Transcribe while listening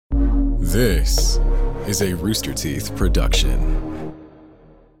This is a Rooster Teeth production.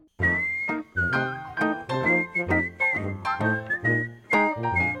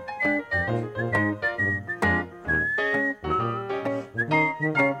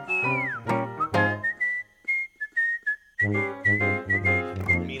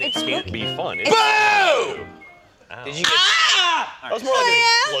 It can't be fun. Boo! Did you get? That was more like an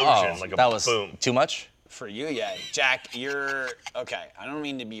explosion, like a that was boom. too much? For you, yeah. Jack, you're okay. I don't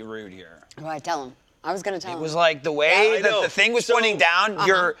mean to be rude here. Well, I tell him. I was gonna tell him. It was like the way I that know. the thing was So- pointing down,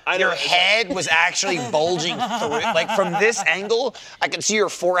 your know. head was actually bulging through. Like from this angle, I could see your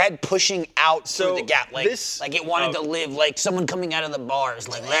forehead pushing out So through the gap. Like, this- like it wanted to live, like someone coming out of the bars.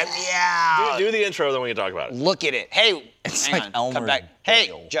 Like, let me out. Do the intro, then we can talk about it. Look at it. Hey, It's hang like on, Elmer come back. Hey,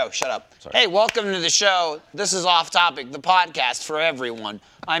 Dale. Joe, shut up. Hey, welcome to the show. This is Off Topic, the podcast for everyone.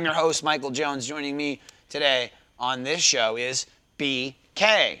 I'm your host, Michael Jones. Joining me today on this show is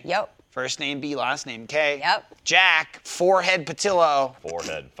BK. Yep. First name B, last name K. Yep. Jack, forehead Patillo.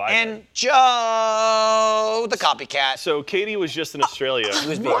 Forehead, five. And Joe, the copycat. So Katie was just in Australia. He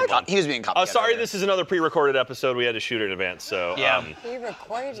was being copycat. Sorry, earlier. this is another pre-recorded episode. We had to shoot it in advance, so Yeah. We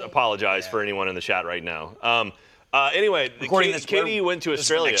recorded. apologize for anyone in the chat right now. Anyway, Recording this- Katie went to this is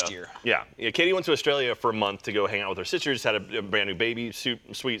Australia. next year. Yeah, Katie went to Australia for a month to go hang out with her sisters. Had a brand new baby,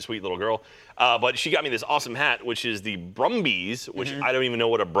 sweet little girl. But she got me this awesome hat, which is the Brumbies, which I don't even know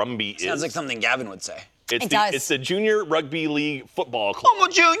what a Brumbie is. Sounds like something Gavin would say. It's It the, does. It's the Junior Rugby League Football Club. I'm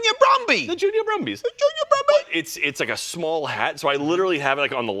a junior Brumby. The Junior Brumbies. But it's like a small hat, so I literally have it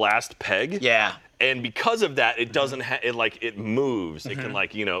like on the last peg. Yeah. And because of that, it doesn't it moves. It can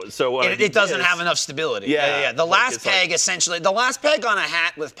so when I do It doesn't this- have enough stability. Yeah. The Like, last it's like- peg, essentially, the last peg on a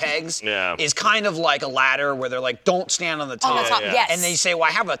hat with pegs Yeah. is kind of like a ladder where they're like, don't stand on the top. On the top, yeah. yes. And they say, well, I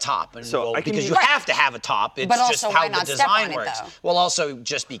have a top. And So well, I can because use- you Right. have to have a top. It's But just also, how why the not step design on it, works. though? Well, also,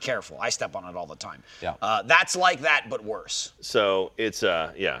 just be careful. I step on it all the time. Yeah. That's like that, but worse. So it's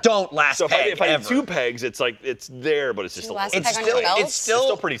yeah. Don't last So peg if I ever. have two pegs, it's like it's there, but it's just a Last little. peg on your belt? It's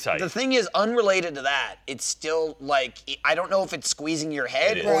still pretty tight. The thing is, unrelated to that, it's still like, I don't know if it's squeezing your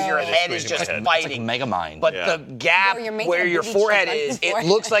head It or is. your It is head is squeezing my just head. It's fighting. like Megamind. But Yeah. the gap Bro, you're making where a your booty cheek forehead on your is, it forehead.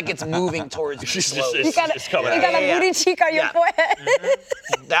 looks like it's moving towards you slowly. You got it's coming you out. got a Yeah. booty cheek on your Yeah. forehead.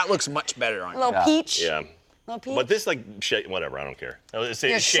 That looks much better on you. Little peach. Yeah. Little peach. But this whatever, I don't care.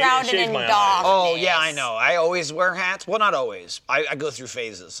 You're shrouded in my dog. eyes. Oh, yeah, I know. I always wear hats. Well, not always. I go through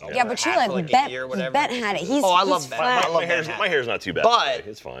phases. I'll Yeah, wear but a you hat for like a Bet year or whatever. Bet had it. He's Oh, I he's love Bet. flat. I love My that. hair's not too bad. But today.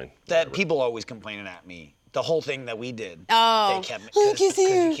 It's fine. That people always complaining at me. The whole thing that we did. Oh. They kept me. Look, Because you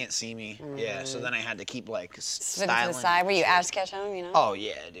see. you can't see me. Yeah, so then I had to keep like Spin to styling. the side. Were you ass catch him? You know. Oh,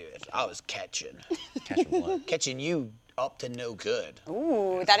 yeah, dude. I was catching. Catching blood. Catching you up to no good.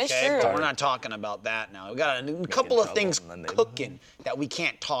 Ooh, that is Okay, true. but we're not talking about that now. We got a couple of things cooking that we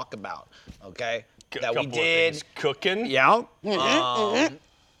can't talk about, okay? That we Couple of did. things cooking. Yeah.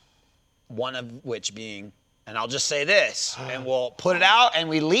 One of which being, and I'll just say this, and we'll put it out and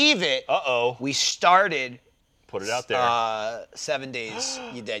we leave it. Uh-oh. We started Put it out there. 7 days.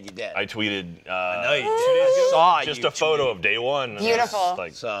 You dead. I tweeted. know you did. 2 days ago, Saw just you a photo tweet. of day one. Beautiful.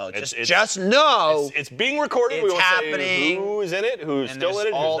 So It's- just know It's being recorded. It's we won't happening. say who's in it, who's and still there's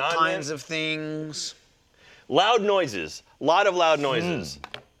in it, who's all not kinds in it. of things. Loud noises. A lot of loud noises.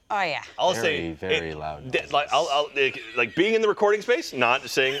 Oh yeah. I'll Very, say very loud like being in the recording space, not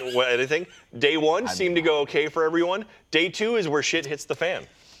saying anything. Day one seemed to go okay for everyone. Day two is where shit hits the fan.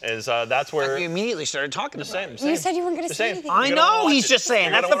 Is that's where We immediately started talking about it. You said you weren't gonna Just say saying. anything. I You're gonna know, watch he's it. just saying.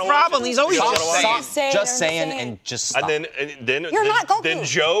 You're That's gonna the wanna watch problem. it. He's always You're just gonna wanna saying. watch it. Say it, Just don't saying say it. and just stop. And then You're not Goku. Then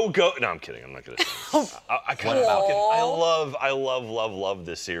Joe go. No, I'm kidding. I'm not gonna. I kind of love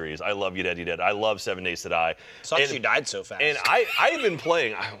this series. I love You Dead, You Dead. I love 7 Days to Die. Sucks And- you died so fast. And I've been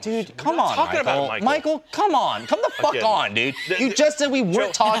playing. Dude, We're come not on, talking Michael. about it, Michael. Come on. Come the fuck Again. on, dude. The- You just said we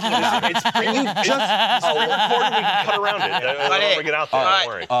weren't talking about it. It's pre-recorded. We can cut around it. When we get out there. Don't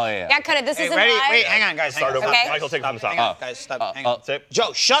worry. Oh, yeah. Yeah, cut it. This Hey, isn't ready? live. Wait, hang on, guys. Hang Start on. over. Okay. Michael, take it from the Hang on, top. guys. Stop. Hang on. Say-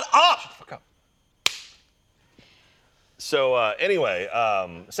 Joe, shut up! So anyway,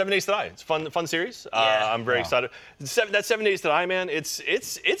 7 Days to Die. It's a fun series. Yeah. I'm very excited. That 7 Days to Die, man. It's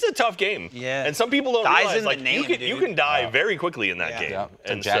a tough game. Yeah. And some people don't Dies realize in the like name, you dude. can die very quickly in that game. Yeah.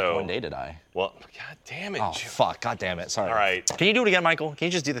 And Jack, so one day to die. well, god damn it. Oh, Joe. fuck. God damn it. Sorry. All right. Can you do it again, Michael? Can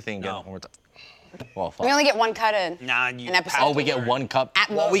you just do the thing again? No. One more time? Well, fuck. We only get one cut in. Nah, you An episode. have Oh, we get one cup. At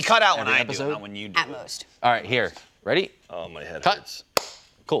Well, most. we cut out when Every I episode? do, not when you do. At most. All right, here. Ready? Oh, my head Cut. hurts.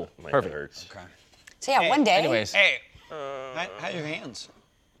 Cool. My Perfect. head hurts. So yeah, one day. Anyways. Hey, how your hands?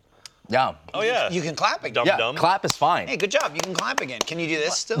 Yeah. Oh yeah. You can clap again. Dum Yeah, dum. clap is fine. Hey, good job. You can clap again. Can you do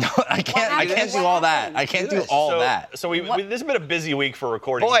this still? I can't do all that. I can't do all that. So this has been a busy week for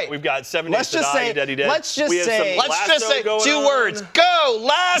recording. Boy. We've got 7 Let's Days to just Die, say- Daddy Dead. let's just We have say- some Let's just Lasso say going 2 on. words. Go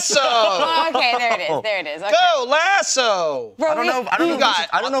Lasso. Oh, okay, there it is. There it is. Okay. Go Lasso. Bro, I don't know.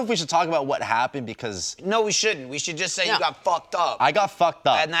 I don't know if we should talk about what happened because No, we shouldn't. We should just say No. you got fucked up. I got fucked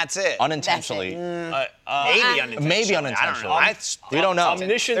up. And that's it. Unintentionally. Maybe unintentionally. Maybe I don't know. unintentionally. We don't know.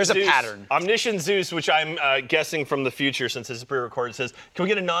 Omniscient There's a Zeus, pattern. Omniscient Zeus, which I'm guessing from the future since this is pre-recorded, says, "Can we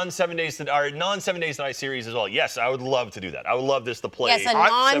get a non-7 Days to Die series as well?" Yes, I would love to do that. I would love this to play. Yes, a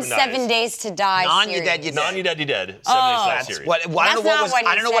non-7 Days to Die Non-You series. Dead, You Dead. Non-You Dead, You Dead. 7 Days to Oh. Die That's series. What, I don't know That's what not was. what he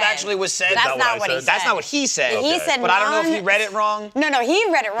I don't know what said. actually was said. That's what not I what he said? said. That's not what he said. He said But I don't know if he non- read it wrong. No,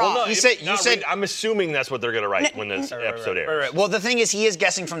 he read it wrong. No, You said- you said- I'm assuming that's what they're gonna write when this episode airs. All right. Well, the thing is, he is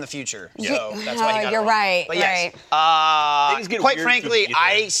guessing from the future, so that's why he got it You're wrong. right. But yes, Things get quite weird frankly, through the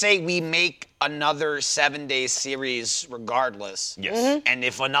I ether. say we make another 7 Day series regardless. Yes. Mm-hmm. And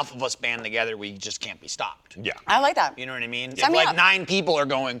if enough of us band together, we just can't be stopped. Yeah. I like that. You know what I mean? Sign If me like up. 9 people are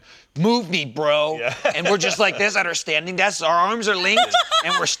going, move me, bro, Yeah. and we're just like this at our standing desks, our arms are linked,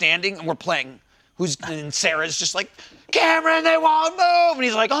 and we're standing and we're playing. And Sarah's just like, Cameron, they won't move, and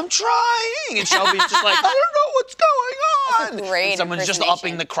he's like, I'm trying, and Shelby's just like, I don't know what's going on. That's a great and someone's just impersonation.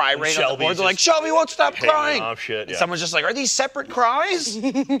 upping the cry rate on the Shelby's board. They're like, just Shelby won't stop hanging crying. off shit, And yeah. someone's just like, are these separate cries?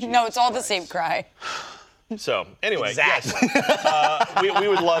 No, it's all the same cry. So anyway, Exactly. yes,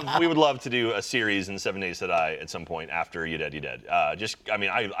 we would love to do a series in 7 Days to Die at some point after You Dead, You Dead.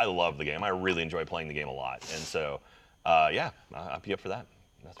 I love the game. I really enjoy playing the game a lot, and so yeah, I'd be up for that.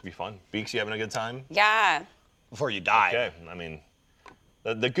 That'd be fun. Beaks, you having a good time? Yeah. Before you die. Okay, I mean,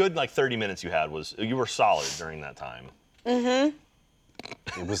 the good 30 minutes you had you were solid during that time. It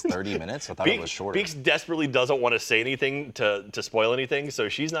was 30 minutes. I thought it was shorter. Beaks desperately doesn't want to say anything to spoil anything, so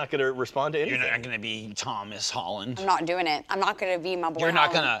she's not going to respond to You're anything. not going to be Thomas Holland. I'm not doing it. I'm not going to be my boy. You're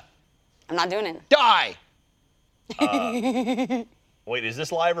not Holland. going to I'm not doing it. die. Wait, is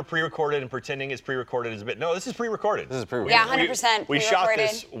this live or pre-recorded and pretending it's pre-recorded is a bit? No, this is pre-recorded. This is pre-recorded. Yeah, 100% We shot pre-recorded.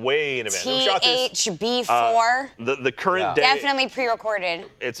 this way in advance. We shot this, THB4. the current Yeah. day. Definitely pre-recorded.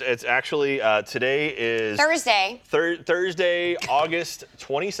 It's actually today is Thursday. Thursday, August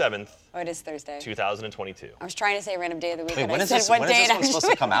 27th, Oh, it is Thursday. 2022. I was trying to say random day of the week, Wait, and when I is said this, what when is day this it one supposed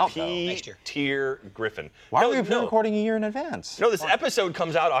to actually. come out, though? Next year. Tier Griffin. Why no, are we no. recording a year in advance? No, this episode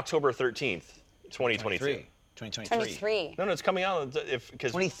comes out October 13th, 2022. 2023. 23. No, it's coming out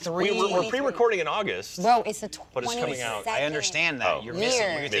because 23. we're pre-recording in August. Bro, it's the 22nd. But it's coming out. I understand that. Oh. You're Year. missing. You're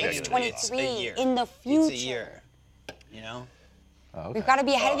Maybe thinking I It's didn't. 23 It's a year. in the future. It's a year. You know? We've got to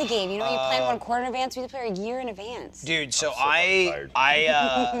be ahead of the game. You know, you plan 1 quarter in advance, we play a year in advance. Dude, so fucking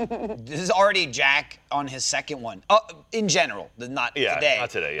this is already Jack on his second one. In general, not Yeah, today. not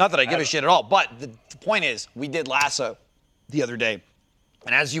today, yeah. Not that I give a shit at all, but the point is, we did Lasso the other day.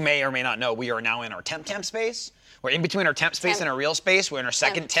 And as you may or may not know, we are now in our temp space. We're in between our temp space Temp. and our real space. We're in our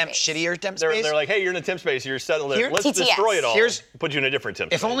second temp, space. shittier temp They're space. like, hey, you're in a temp space. You're settled there. Here- Let's TTS. destroy it all. Here's- Put you in a different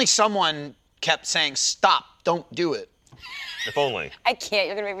temp if space. only someone kept saying, stop, don't do it. If only. I can't.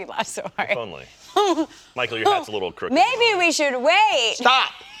 You're going to make me laugh so hard. If only. Michael, your hat's a little crooked. Maybe we should wait. Stop.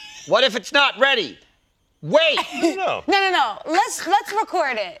 What if it's not ready? Wait. No. No. Let's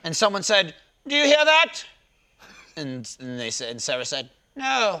record it. And someone said, do you hear that? And Sarah said,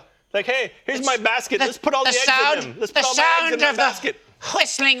 no. Like, hey, here's my basket. Let's put all the, eggs in them. Let's put the all my eggs in sound that of the basket.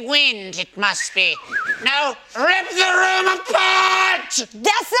 whistling wind, it must be. Now, rip the room apart!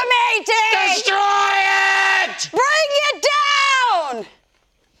 Decimate it! Destroy it! Bring it down!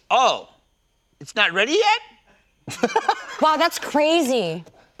 Oh, it's not ready yet? Wow, that's crazy.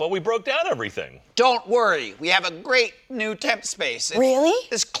 But we broke down everything. Don't worry, we have a great new temp space. It's Really?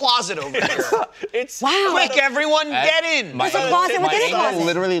 This closet over here. It's Wow. Quick, everyone, get in! My, There's a closet my within a angle closet.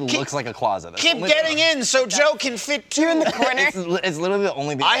 literally looks like a closet. That's Keep only- getting in so Joe can fit too. In the corner. It's literally the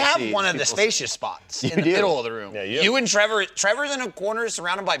only thing I see have one of the people- spacious spots in the do? middle of the room. Yeah, you- You and Trevor's in a corner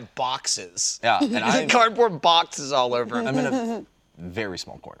surrounded by boxes. Yeah, and There's cardboard boxes all over. I'm in a very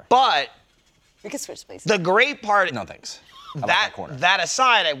small corner. But We could switch places. the great part, No thanks. I like my corner. that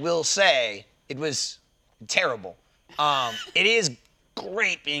aside, I will say it was terrible. It is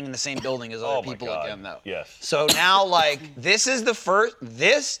great being in the same building as other Oh my people God. again, though. Yes. So now, like, this is the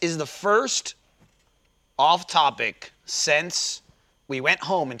first off topic since we went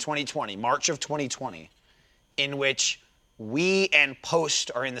home in 2020, March of 2020, in which we and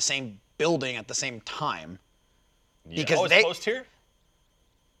Post are in the same building at the same time. Yeah. Because oh, it's they- Post here?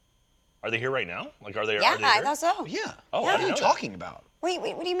 Are they here right now? Like, are they? Yeah, are they I here? thought so. Yeah. Oh, I What are didn't you know that. talking about? Wait,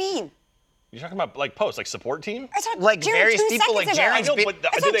 what do you mean? You're talking about like posts, like support team? I saw Like Jared various 2 people, like seconds ago. I Jaren's know, been- but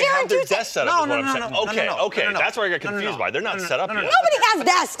I do saw they have Jared their 2 desk set up? No, is no, what I'm no, saying. no, no, Okay, no, no, okay. no, no. That's where I got No, no, confused no. by. They're not No, no, set up no, no, yet. no. Nobody has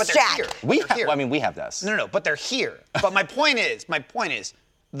desks, But they're Jack. here. We They're here. I mean, we have desks. No, but they're here. But my point is,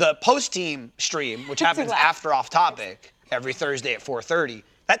 the post team stream, which happens loud. after Off Topic every Thursday at 4:30,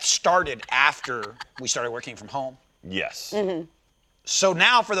 that started after we started working from home. Yes. So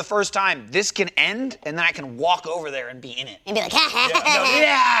now, for the first time, this can end, and then I can walk over there and be in it. And be like, ha ha ha. no,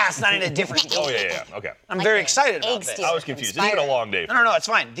 Yeah, it's not in a different. Oh, yeah. Okay. I'm Like very the excited about egg this. stealer. I was confused. It's been a long day. No, it's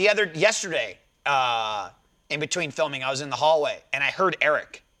fine. Yesterday, in between filming, I was in the hallway and I heard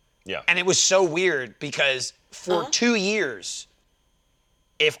Eric. Yeah. And it was so weird because for 2 years,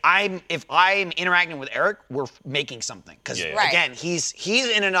 if I'm interacting with Eric, we're making something. Because Yeah. Right. again, he's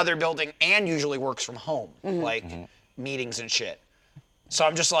in another building and usually works from home, like meetings and shit. So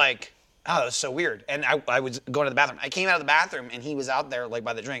I'm just like, oh, that's so weird. And I was going to the bathroom. I came out of the bathroom and he was out there like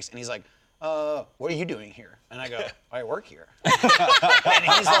by the drinks and he's like, what are you doing here? And I go, I work here. And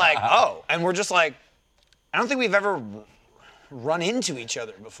he's like, oh. And we're just like, I don't think we've ever run into each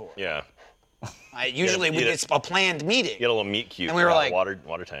other before. Yeah. Usually you it's a planned meeting. You had a little meet cute. And we were like, water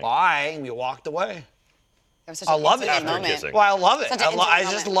tank. bye, and we walked away. That was such I an love it. intimate After moment. kissing. Well, I love it. Such an I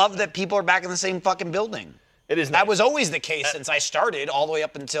intimate just moment. love that people are back in the same fucking building. It is That nice. was always the case since I started, all the way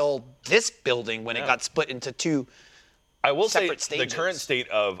up until this building when it got split into two. I will say separate the stages. current state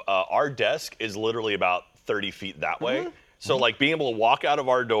of our desk is literally about 30 feet that way. Mm-hmm. So like being able to walk out of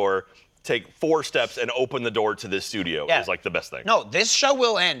our door, take 4 steps, and open the door to this studio Yeah. is like the best thing. No, this show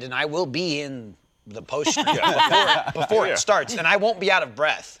will end, and I will be in the post before Yeah. it starts, and I won't be out of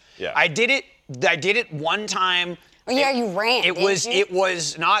breath. Yeah. I did it one time. Oh, yeah, you ran, It didn't was you? it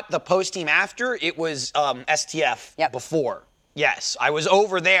was not the post team after. It was STF Yep. before. Yes, I was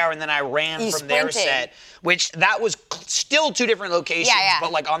over there, and then I ran You from their sprinted. set, which that was still 2 different locations, Yeah.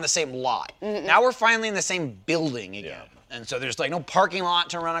 but like on the same lot. Now we're finally in the same building again, and so there's like no parking lot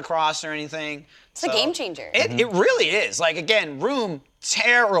to run across or anything. It's a game changer. It really is. Like again, room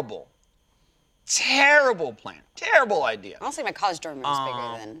terrible plan, terrible idea. Honestly, my college dorm room is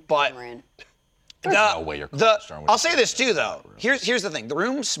bigger than but- Marin. no way your college dorm would I'll be say this too though. Here's the thing: the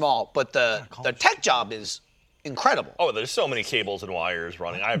room's small, but the tech job is incredible. Oh, there's so many cables and wires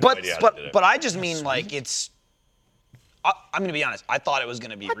running. I have no But idea how they did it. but I just mean like it's. I'm gonna be honest. I thought it was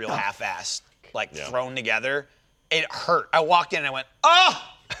gonna be real half-assed, like thrown together. It hurt. I walked in and I went, oh,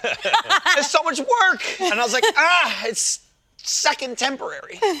 there's so much work, and I was like, it's second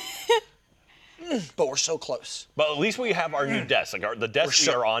temporary. But we're so close. But at least we have our new desks. Like the desks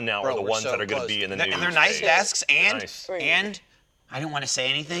we are on now are the we're ones so that are going to close. be in the new And they're nice space. desks, and nice. and I didn't want to say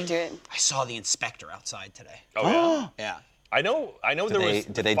anything. Do it. I saw the inspector outside today. Oh yeah. Yeah. I know. There was.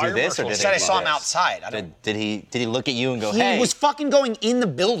 Did they do fire this or marshal did Said I they saw do him this? outside. I don't. Did he look at you and go, He hey? was fucking going in the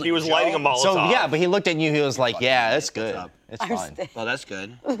building. He was Joe. lighting a Molotov. So yeah, but he looked at you. He was like, yeah, that's good. It's fine. Well, that's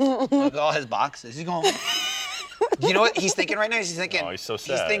good. Look at all his boxes. He's going. You know what he's thinking right now? He's thinking. Oh, he's so He's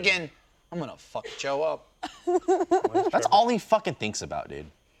sad. thinking, I'm gonna fuck Joe up. That's all he fucking thinks about, dude.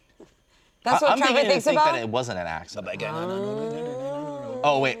 That's what I'm Trevor beginning to thinks think about? that it wasn't an accident. But again, no.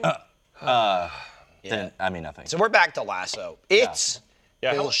 Oh wait. Then I mean nothing. So we're back to Lasso. It's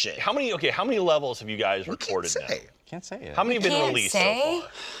Yeah, bullshit. How many levels have you guys We can't recorded now? say. Can't say it. How many have been Can't released say. so far?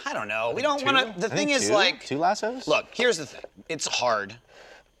 I don't know. We don't 2? want to. The I thing think is, two? like, two lassos. look. Here's the thing. It's hard.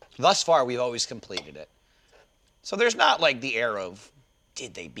 Thus far, we've always completed it. So there's not like the air of,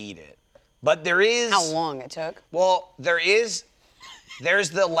 did they beat it? But there is. How long it took? Well, there's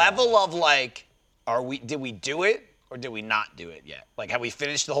the level of like, did we do it or did we not do it yet? Like, have we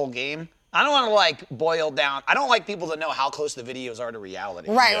finished the whole game? I don't want to like boil down. I don't like people to know how close the videos are to reality.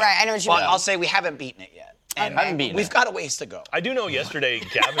 Right, right. I know what you But mean. I'll say we haven't beaten it yet. And I haven't beaten we've it. got a ways to go. I do know yesterday,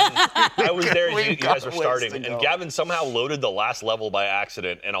 Gavin, I was there as you We've guys got were ways starting, to and go. Gavin somehow loaded the last level by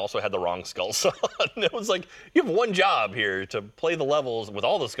accident and also had the wrong skulls on. It was like, you have one job here to play the levels with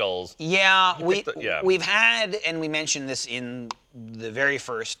all the skulls. Yeah, yeah. we've had, and we mentioned this in the very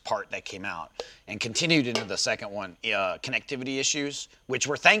first part that came out, and continued into the second one, connectivity issues, which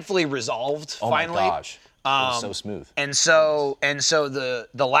were thankfully resolved Oh finally. my gosh. It was so smooth. And so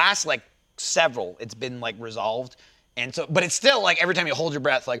the last like several, it's been like resolved, and so, but it's still like every time you hold your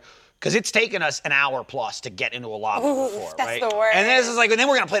breath, like. Because it's taken us an hour plus to get into a lobby before, that's right? the worst. And then this is like, and then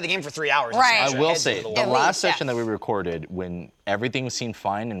we're gonna play the game for 3 hours. and Right. smash I our will heads say, into the the wall. last least, session yes. that we recorded, when everything seemed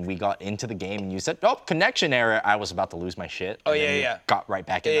fine and we got into the game and you said, oh, connection error, I was about to lose my shit. Oh, and then yeah, you yeah. Got right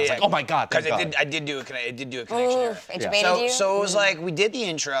back in. I was like, oh my God, thank Because God. I did do a connection error. Oof, it Yeah. debated you? So it was like we did the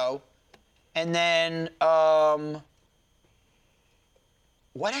intro, and then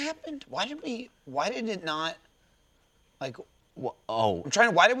what happened? Why did it not like? Oh,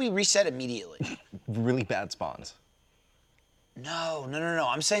 Why did we reset immediately? really bad spawns. No.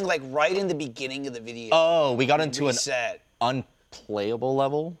 I'm saying like right in the beginning of the video. Oh, we got into reset. an unplayable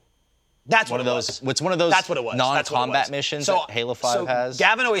level. That's One what of it those. was. It's one of those That's what it was. non-combat missions that Halo 5 has.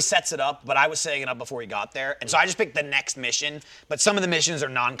 Gavin always sets it up, but I was setting it up before he got there. And so I just picked the next mission. But some of the missions are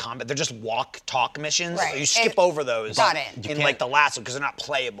non-combat. They're just talk missions. Right. So you skip over those. Got it. In like the last one because they're not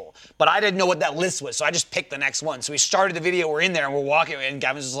playable. But I didn't know what that list was, so I just picked the next one. So we started the video, we're in there, and we're walking, and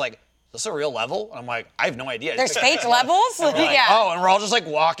Gavin's just like, is this a real level? And I'm like, I have no idea. There's fake levels? Like, Yeah. oh, and we're all just like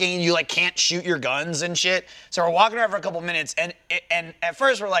walking, and you like can't shoot your guns and shit. So we're walking around for a couple minutes, and at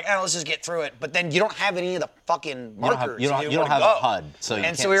first we're like, oh, let's just get through it. But then you don't have any of the fucking markers. You don't wanna have go. a HUD, so you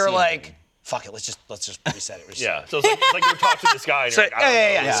and so can't we were see like, anything. fuck it, let's just reset it. Yeah. So it's like you're talking to this guy. And So, you're like, I don't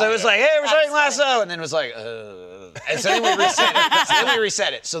know. yeah. So it was like, hey, we're starting lasso, and then it was like, and so then we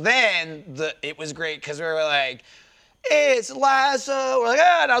reset it. So then it was great because we were like, it's Lasso. We're like,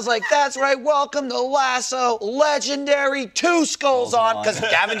 and I was like, that's right, welcome to Lasso, legendary 2 skulls on, because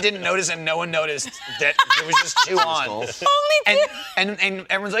Gavin didn't notice and no one noticed that there was just 2 on. skulls. Only 2. And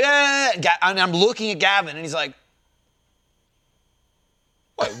everyone's like, and I'm looking at Gavin, and he's like,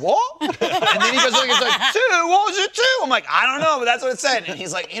 wait, what? And then he goes, look, it's like, 2, what was it 2? I'm like, I don't know, but that's what it said. And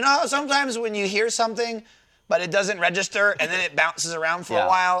he's like, you know how sometimes when you hear something, but it doesn't register, and then it bounces around for a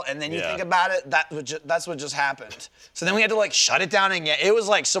while, and then you think about it, that's what just happened. So then we had to like shut it down again. It was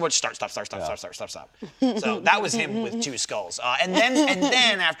like so much start. So that was him with 2 skulls. And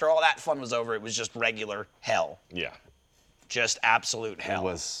then after all that fun was over, it was just regular hell. Yeah. Just absolute hell.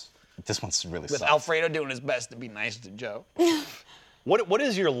 This one's really with sucked. Alfredo doing his best to be nice to Joe. What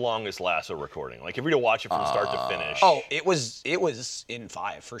is your longest Lasso recording? Like if you were to watch it from start to finish. Oh, it was in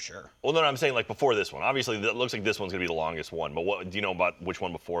 5 for sure. Well, no, I'm saying like before this one. Obviously, it looks like this one's gonna be the longest one. But what do you know about which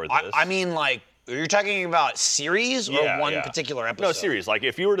one before this? I mean, like, you're talking about series or one particular episode? No, series. Like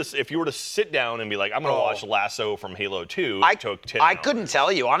if you were to sit down and be like, I'm gonna watch Lasso from Halo 2. I took 10 I hours. couldn't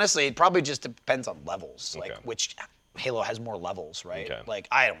tell you honestly. It probably just depends on levels, like Okay. which Halo has more levels, right? Okay. Like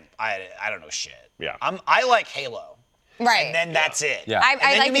I don't know shit. Yeah. I like Halo. Right. And then that's it. Yeah. I And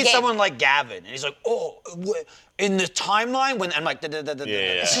then like you the meet game. someone like Gavin, and he's like, "Oh, in the timeline when I'm like, yeah.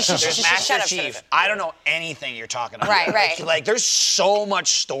 there's Master Shut up, Chief. shut up. I don't know anything you're talking about. Right. Like there's so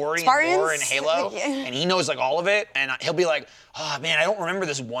much story and Spartans? lore in Halo, Yeah. and he knows like all of it. And he'll be like, "Oh man, I don't remember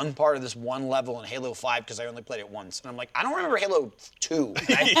this one part of this one level in Halo 5 because I only played it once." And I'm like, "I don't remember Halo 2. I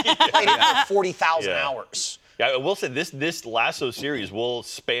played it for 40,000 Yeah. hours." Yeah, I will say this Lasso series will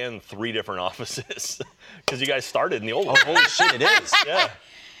span 3 different offices because you guys started in the old one. Holy shit, it is. Yeah.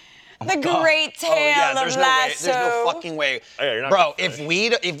 The great tale of there's Lasso. no way. There's no fucking way. Oh, yeah, you're not Bro, gonna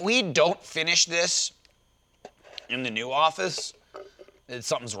if we don't finish this in the new office,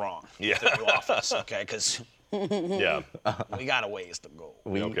 something's wrong. Yeah. With the new office, okay? Because Yeah. we got a ways to go.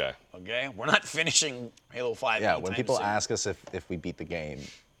 Okay. Okay? We're not finishing Halo 5 Yeah, anytime when people soon. ask us if we beat the game,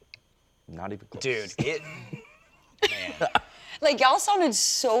 not even close. Dude, man. Like, y'all sounded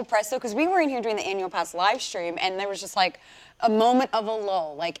so pressed, though, because we were in here doing the Annual Pass live stream, and there was just, like, a moment of a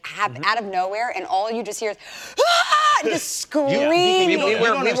lull, like, out of nowhere, and all you just hear is, ah! Just screaming. We were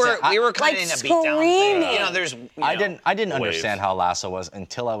kind Like of in a beatdown thing. screaming. You know, there's. I didn't Waves. understand how Lasso was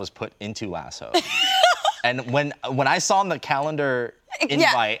until I was put into Lasso. And when I saw on the calendar Yeah.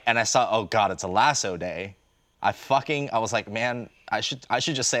 invite and I saw, oh God, it's a Lasso day, I was like, man, I should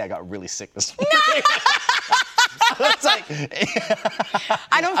just say I got really sick this morning. It's like,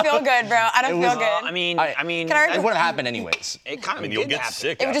 I don't feel good, bro. I don't feel good. I mean, Can I it wouldn't happen anyways. it kind of You'll did get happen.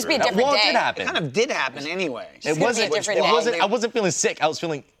 sick. It would just be a after. different Well, it day. did happen. It kind of did happen anyway. It gonna wasn't. be a different It day. wasn't. I wasn't feeling sick. I was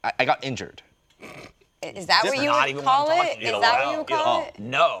feeling. I got injured. Is that what you not would even call what I'm it? talking Is about. that what you would call it?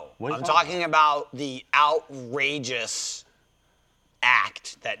 No, What are you I'm talking talking about the outrageous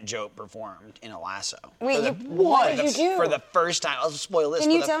act that Joe performed in a Lasso. Wait, what did you do? For the first time, I'll spoil this. Can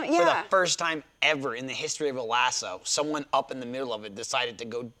for you the, tell me? For the Yeah. first time ever in the history of a Lasso, someone up in the middle of it decided to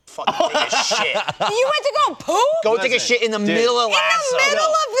go fucking take a shit. You went to go poop? Go take a Listen, shit in the dude. middle of In Lasso. the middle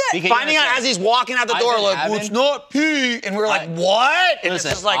of the... Because- Finding out as he's walking out the door, I've been like, well, having- it's not pee. And we're like, what? And Listen,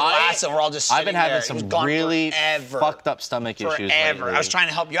 it's just like Lasso. We're all just sitting I've been there. having It was some gone really forever. fucked up stomach issues Forever. lately. I was trying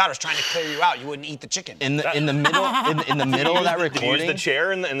to help you out. I was trying to clear you out. You wouldn't eat the chicken. in the middle in the middle of that Did you use recording. the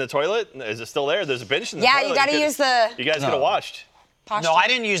chair in the toilet? Is it still there? There's a bench in the Yeah, toilet. you gotta use the You guys could have watched. posture. No, I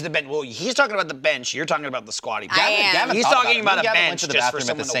didn't use the bench. Well, he's talking about the bench. You're talking about the squatty. I am. Gavin He's thought talking about about it. a Me and Gavin went bench to the just for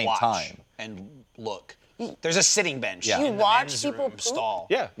bathroom at someone the same to watch time. and look. There's a sitting bench. Yeah. in You the watch men's people room poop? stall.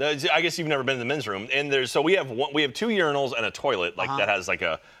 Yeah, I guess you've never been in the men's room, and so we have 2 urinals and a toilet that has like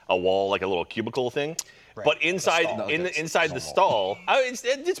a wall, like a little cubicle thing, But inside inside the stall,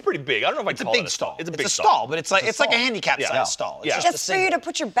 it's pretty big. I don't know if I'd call it a stall. It's a big stall, but it's like a handicap size stall. It's Just for you to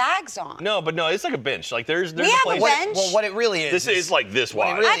put your bags on. No, it's like a bench. Like there's We a have a place. bench. Well, what it really is. This is like this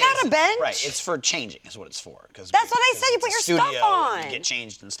wide. I got a bench. Right, it's for changing. Is what it's for. That's what I said. You put your stuff on. Get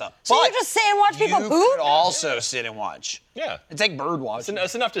changed and stuff. So But you just sit and watch people you poop? could also sit and watch. Yeah. It's like bird watching.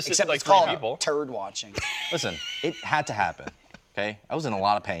 It's enough to sit Except like it's three called people. turd watching. Listen, it had to happen. Okay, I was in a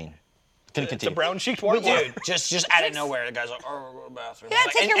lot of pain. Couldn't It's a continue. brown-cheeked water. Dude, just out of nowhere, the guy's like, oh, go to the bathroom. You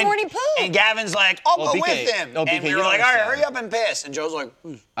gotta take your morning poop. And Gavin's like, I'll go BK, with him. no, BK, and we you were don't like, all right, understand. hurry up and piss. And Joe's like,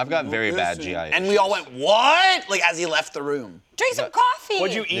 I've got very bad GI. and we all went, what? Like, as he left the room. Drink some coffee.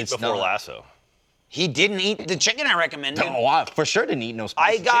 What'd you eat It's before not. Lasso? He didn't eat the chicken I recommended. Oh, I for sure didn't eat no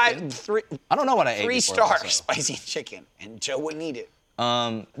I spicy got chicken. I don't know what I ate. 3 before stars that, so. spicy chicken, and Joe wouldn't eat it.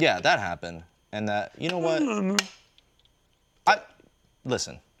 Yeah, that happened, and that you know what?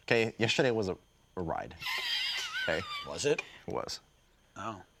 Listen. Okay, yesterday was a ride. Okay, Was it? it was.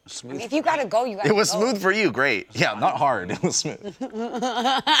 Oh, smooth. If you gotta go, you gotta It was go. smooth for you, great. Yeah, not hard. It was smooth.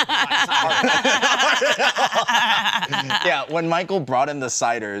 Yeah, when Michael brought in the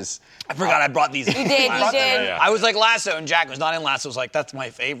ciders, I forgot I brought these. You did, you did. Yeah. I was like Lasso, and Jack was not in Lasso. Was like, that's my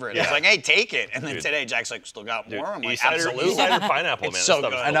favorite. I was Yeah. like, hey, take it. And then Dude. today, Jack's like, still got more. I'm like, East Sider absolutely. pineapple, It's man. so That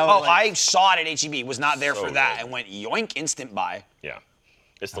good. stuff is know, Oh, like- I saw it at HEB. Was not there So for that, good. and went yoink, instant buy. Yeah,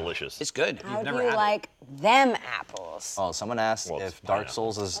 it's delicious. It's good. How You've do never you had like them apples? oh, someone asked Well, it's if Dark pineapple.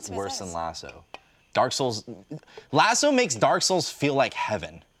 Souls is That's what it worse than says. Lasso. Dark Souls, Lasso makes Dark Souls feel like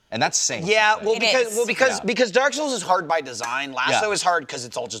heaven, and that's saying Yeah, something. well, It is. because Dark Souls is hard by design. Lasso Yeah. is hard because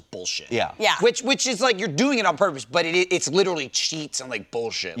it's all just bullshit. Yeah. Yeah. Which is like you're doing it on purpose, but it's literally cheats and like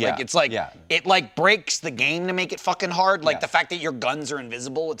bullshit. Yeah. Like it's like Yeah. it like breaks the game to make it fucking hard. Like Yeah. the fact that your guns are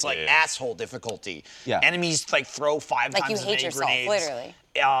invisible, it's like Yeah. asshole difficulty. Yeah. Enemies like throw 5 Like times you as hate many yourself, grenades. literally.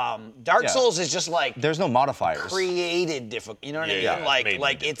 Dark Yeah. Souls is just like There's no modifiers. created difficult. You know what I mean? Yeah, yeah. Like Made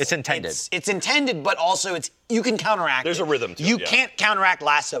like different. It's intended. It's intended, but also you can counteract. There's it. a rhythm to it, You yeah. can't counteract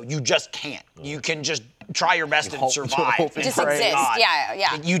Lasso. You just can't. You can just try your best and hope- survive. hope Just Right. exist. God.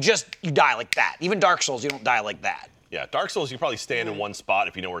 Yeah. You die like that. Even Dark Souls, you don't die like that. Yeah, Dark Souls, you probably stand in one spot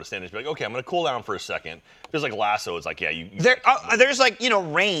if you know where to stand. Just be like, okay, I'm gonna cool down for a second. There's like Lasso, it's like, yeah, you There's like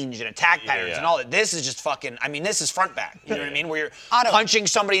range and attack patterns yeah. and all that. This is just fucking. I mean, this is front back. You know what I mean? Where you're Auto. punching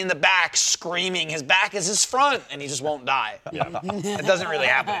somebody in the back, screaming his back is his front, and he just won't die. Yeah. It doesn't really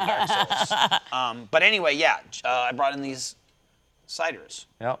happen in Dark Souls. But anyway, yeah, I brought in these ciders.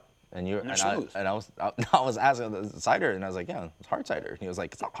 Yep. And you they're and smooth. I was asking the cider, and I was like, yeah, it's hard cider. And he was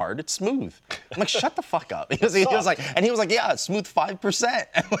like, it's not hard, it's smooth. I'm like, shut the fuck up. He was like, yeah, it's smooth 5%.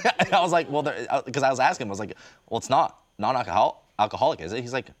 And I was like, well, because I was asking him, I was like, well, it's not non-alcoholic, is it?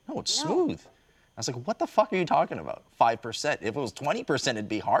 He's like, no, it's smooth. I was like, what the fuck are you talking about? 5%. If it was 20%, it'd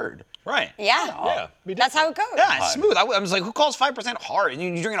be hard. Right. Yeah. be That's how it goes. Yeah, it's smooth. I was like, who calls 5% hard? And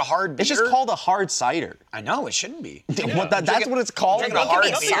you're drinking a hard beer? It's just called a hard cider. I know, it shouldn't be. That's what it's called. Drinking a Don't hard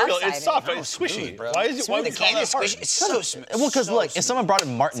give me beer. soft It's soft, cider. it's squishy. Smooth, bro. Why is it? Why The is it called candy that hard? squishy. It's so smooth. Well, because so look, if smooth. someone brought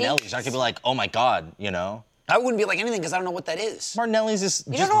in Martinelli's, I could be like, oh my God, you know? I wouldn't be like anything because I don't know what that is. Martinelli's is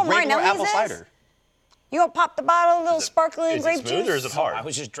You just don't know what regular Martinelli's apple is? cider. You gonna pop the bottle, a little sparkling Is grape it smooth juice? or is it hard? I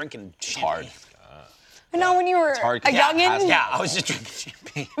was just drinking champagne. Hard. No, when you were hard a 'cause it has youngin'. to- Yeah, I was just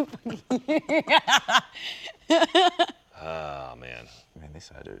drinking champagne. Oh man. Man, these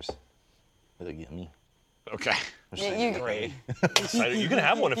ciders, they look yummy. Okay. You, Great. Cider, you can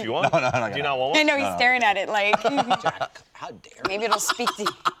have one if you want. no, Do you not want I one? know he's staring at it like How dare you? maybe it'll speak to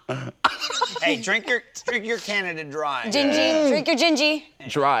you. Hey, drink your Canada Dry. Gingy, drink your gingy.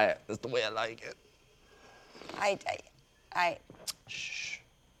 Try it. That's the way I like it. I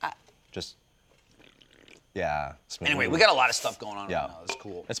Just, yeah. smooth. Anyway, we got a lot of stuff going on Yeah. right now. That's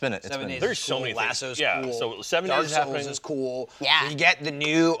cool. It's been- 7 days There's is so cool. many things. Lasso's Yeah, cool. so 7 Dark days is Souls happening. is cool. Yeah. We get the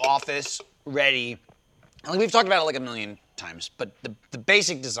new office ready. Like we've talked about it like a million times, but the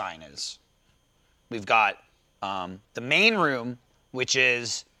basic design is we've got the main room, which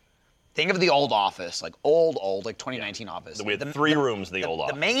is think of the old office, like old, like 2019 office. We had 3 rooms in the old The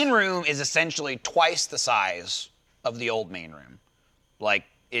office. main room is essentially twice the size of the old main room. Like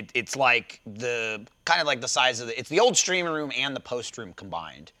it's like the kind of like the size of it's the old streaming room and the post room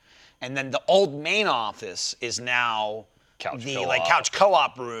combined. And then the old main office is now Couch the co-op. like couch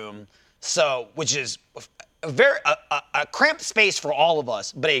co-op room. So which is a cramped space for all of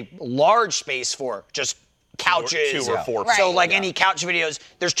us, but a large space for just couches. 2 or 4 Right. So people. like any couch videos,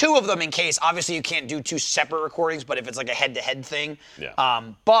 there's 2 of them in case obviously you can't do 2 separate recordings, but if it's like a head-to-head thing. Yeah.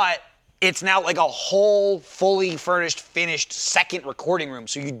 But it's now like a whole fully furnished, finished second recording room.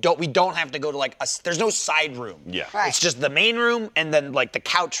 So we don't have to go to like there's no side room. Yeah. Right. It's just the main room and then like the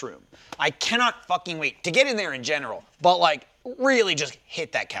couch room. I cannot fucking wait to get in there in general, but like really just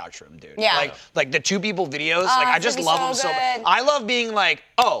hit that couch room, dude. Yeah. Like the two people videos, like I it's just gonna be love so them so much. good. I love being like,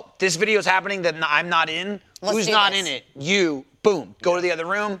 oh, this video's happening that I'm not in. Let's Who's do not this. in it? You. Boom. Go to the other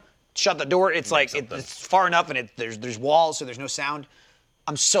room. Shut the door. It's like it's far enough, and there's walls, so there's no sound.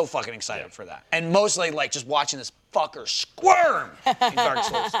 I'm so fucking excited for that, and mostly like just watching this fucker squirm in Dark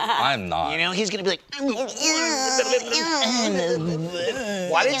Souls. I'm not. You know, he's gonna be like.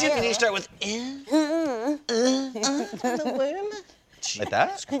 Why did you start with? Like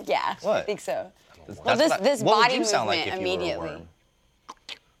that? Yeah, I What? think so. That's this what would body you sound like movement if you were a immediately. worm?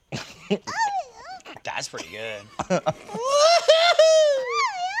 That's pretty good.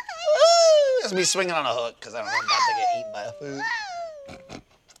 That's me swinging on a hook because I don't know I'm about to get eaten by a food.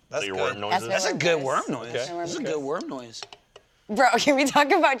 That's your good. worm noises? That's a good worm noise. Okay. That's a good worm noise. Bro, can we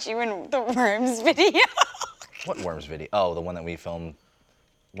talk about you in the Worms video? What Worms video? Oh, the one that we filmed.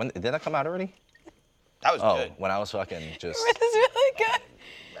 When did that come out already? That was Oh, good. when I was fucking just It was really good.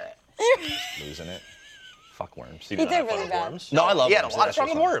 losing it. Fuck Worms. You He didn't have did fun really with bad. worms? No, I love He had a Worms. lot of That's fun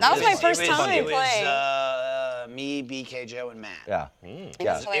actually with fun. worms. That was my It first time It playing. was me, BK, Joe, and Matt. Yeah. It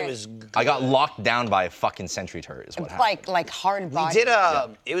Yeah. was It hilarious. was. I got locked down by a fucking sentry turret. Is what happened. like hard We body. did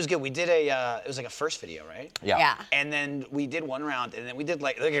It was good. We did it was like a first video, right? Yeah. Yeah. And then we did one round, and then we did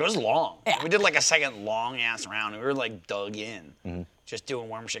like it was long. Yeah. We did like a second long ass round. And we were like dug in, Mm-hmm. just doing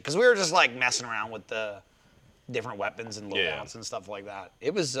worm shit, because we were just like messing around with the different weapons and loadouts Yeah. and stuff like that.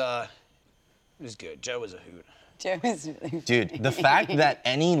 It was good. Joe was a hoot. Joe was really Dude, the fact that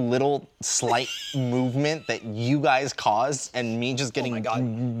any little slight movement that you guys caused and me just getting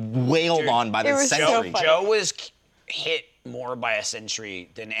wailed on by the was so sentry. funny. Joe was hit more by a sentry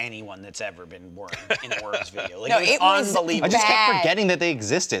than anyone that's ever been wormed in a Worms video. Like, No, it it was was unbelievable. I just kept bad. forgetting that they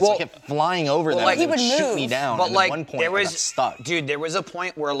existed. So Well- I kept flying over them like, and he they would would shoot move. me down. But and like at one point there I was got stuck. dude, there was a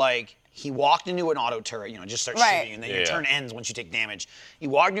point where like he walked into an auto turret, just starts Right. shooting, and then your Yeah. turn ends once you take damage. He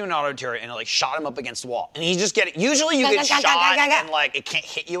walked into an auto turret and it like shot him up against the wall. And he's just getting usually you get shot and like it can't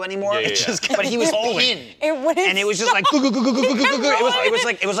hit you anymore. Yeah, yeah, It yeah. just but he was pinned. It was And it was just like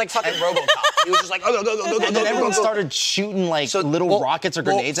it was like fucking RoboCop. He was just like And then everyone started shooting like So- little well- rockets or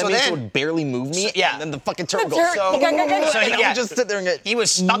well, grenades so at me, so it then- would barely move me. yeah. And then the fucking turret The goes. turret- So, Go, go, go, go. So and I yeah. would just sit there and get He was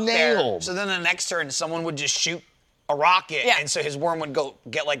stuck there. nailed. So then the next turn, someone would just shoot a rocket, Yeah. and so his worm would go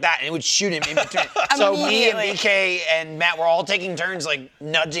get like that, and it would shoot him in between. So me and Immediately. BK and Matt were all taking turns like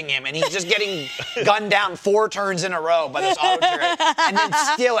nudging him, and he's just getting gunned down 4 turns in a row by this auto turret. And then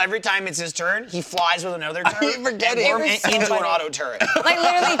still, every time it's his turn, he flies with another turret keep forgetting. and worm It was so into an funny. auto turret. like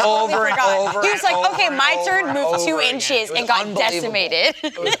literally totally Over and forgot. over He was and like, okay, over my and turn over moved and 2 over again. inches It was and got unbelievable. decimated.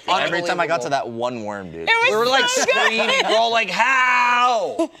 It was Every time I got to unbelievable. that one worm, dude. was We were like so good. screaming. We're all like,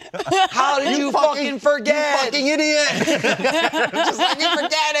 how? How did you fucking forget? Fucking idiot! Just like you're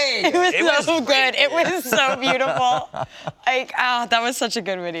forgetting. It was It was so great. good. It was so beautiful. Like, that was such a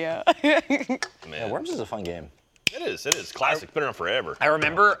good video. Yeah, Worms is a fun game. It is. It is. Classic. Been around forever. I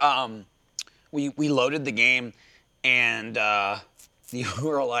remember we loaded the game and you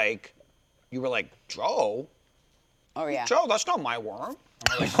were like, Joe, Oh yeah. Joe, that's not my worm.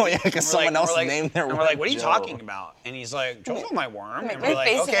 Oh yeah, because someone else named their And worm. we're like, what are you Joe. talking about? And he's like, Joe's not my worm. Make And my we're like,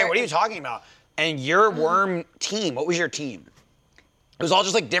 face okay, what are you hurt. talking about? And your worm team, what was your team? It was all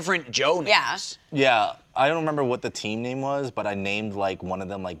just like different Joe names. Yeah. Yeah, I don't remember what the team name was, but I named like one of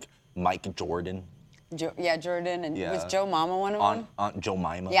them like Mike Jordan. Jordan and Yeah. was Joe Mama one of them? Aunt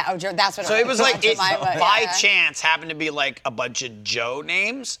Jemima. Yeah, that's what So it was like it Jemima, by yeah. chance happened to be like a bunch of Joe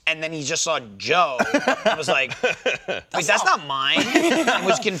names, and then he just saw Joe and was like, "Wait, that's not mine." And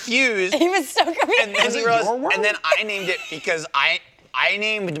was confused, He was so confused. and then he realized, and then I named it because I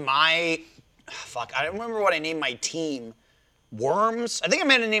named my fuck. I don't remember what I named my team. Worms. I think I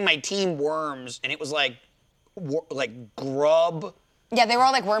meant to name my team Worms, and it was like grub, Yeah, they were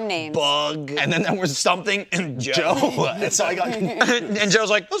all like worm names. bug, And then there was something, and Joe. And so I got And Joe's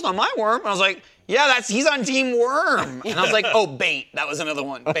like, that's not my worm. And I was like, yeah, he's on Team Worm. And I was like, oh, bait. That was another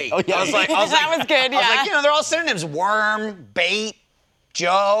one. Bait. Oh, yeah. I was like, That was good, I was yeah. like, they're all synonyms. Worm, bait,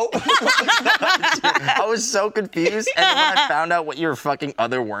 Joe. I was so confused. And then when I found out what your fucking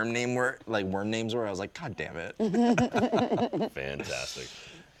other worm names were, I was like, God damn it. Fantastic.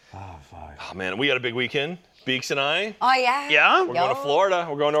 Oh, fuck. Oh, man, we got a big weekend. Beaks and I. Oh yeah. Yeah? We're going to Florida.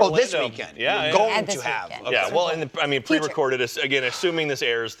 We're going to Oh, Orlando. this weekend. Yeah. You're yeah. going this to have. weekend. Okay. Yeah, well, I mean, pre-recorded, again, assuming this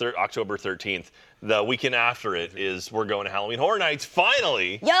airs October 13th, The weekend after it is we're going to Halloween Horror Nights.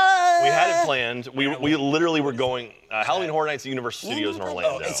 Finally, Yes. we had it planned. We literally were going Halloween Horror Nights at Universal Studios in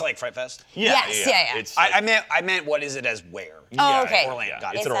Orlando. Oh, it's like Fright Fest? Yes, yeah. It's I meant what is it as where? Oh, okay. Orlando.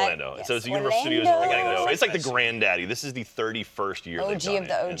 Got it. It's in Is that- Orlando. yes, So it's the Universal Studios in Orlando. Orlando. It's like the Fright Fest. granddaddy. This is the 31st year they've OG done of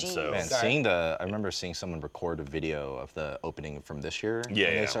the it. And OGs. so, Man, I remember seeing someone record a video of the opening from this year. Yeah,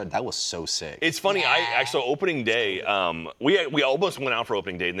 when they yeah. started. That was so sick. it's funny. Yeah. So opening day, we almost went out for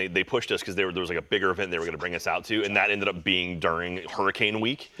opening day, and they pushed us because there was like a bigger event they were going to bring us out to, and that ended up being during Hurricane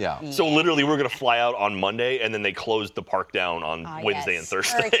Week. Yeah. So literally, we were going to fly out on Monday, and then they closed the park down on Ah, Wednesday yes. and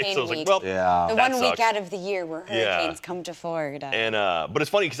Thursday. Hurricane So I was like, week. well, Yeah. The that one week sucks. out of the year where Yeah. hurricanes come to Florida. And but it's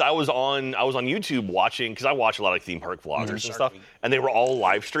funny because I was on YouTube watching, because I watch a lot of theme park vloggers and stuff, and they were all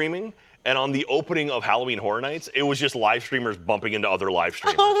live streaming. And on the opening of Halloween Horror Nights, it was just live streamers bumping into other live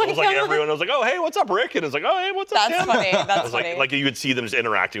streamers. Oh it was my like God. everyone was like, "Oh, hey, what's up, Rick?" And it's like, "Oh, hey, what's up, That's Tim?" funny. It That's was funny. like you would see them just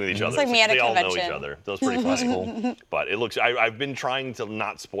interacting with each other. like me at a they all know each convention. other. That was pretty funny. But it looks. I've been trying to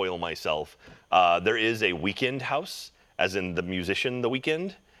not spoil myself. There is a Weeknd house, as in the musician, The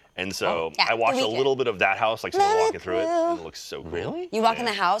Weeknd. And so yeah, I watched The a Weeknd. little bit of that house, like someone Let walking it through it. go. And it looks so cool. Really? You walk in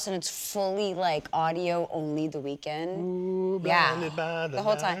the house and it's fully like audio only The Weeknd. Yeah. The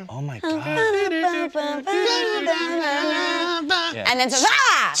whole time. Oh my god. And then says,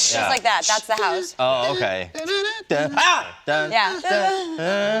 ah! Just Yeah. like that. That's the house. Oh, okay. Dun, dun,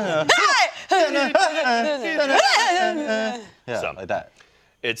 Yeah. Yeah, So. like that.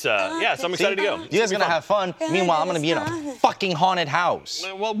 It's so I'm excited to go. You guys are gonna have fun. Meanwhile, I'm gonna be in a fucking haunted house.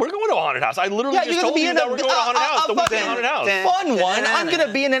 Well, we're going to a haunted house. I literally Yeah, just you're gonna told be you in that a- we're going to a haunted house. The fucking weekend haunted house. Fun one. I'm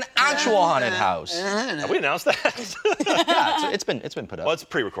gonna be in an actual haunted house. Have we announced that? Yeah, it's been put up. Well, it's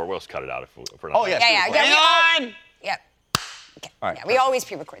pre-record. We'll just cut it out if we're not. Oh, yeah. Yeah. Hang on! Yeah. Okay. All right, Yeah, we always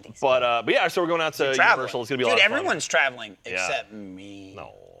pre-record these. But yeah, so we're going out to Traveling. Universal. It's gonna be a Dude, lot of fun. everyone's traveling except me.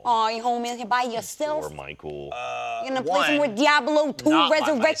 No. Oh, you home in here by yourself? Poor Michael. You're gonna play some more one, Diablo 2 Not by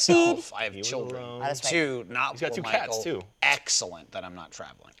Resurrected? myself. I have children. That's right. Two, not He's got poor two cats, Michael. too. Excellent that I'm not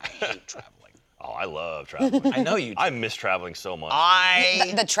traveling. I hate traveling. Oh, I love traveling. I know you do. I miss traveling so much.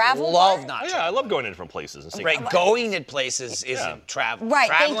 I The travel love part? not yeah, I traveling. love going to different places and seeing. Right, going to places isn't traveling. Right,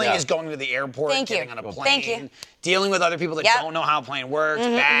 thank Traveling you. is going to the airport, Thank you. getting on a plane, Thank you. dealing with other people that Yep. don't know how a plane works,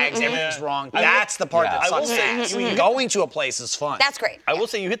 bags, everything's wrong. That's the part Yeah. that I will sucks. say- ass. Going to a place is fun. That's great. I will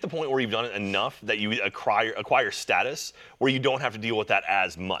say you hit the point where you've done it enough that you acquire status where you don't have to deal with that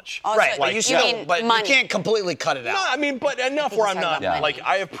as much. Also, right, like, but you you still, mean but money. you can't completely cut it out. No, I mean, but enough where I'm talking not about money. like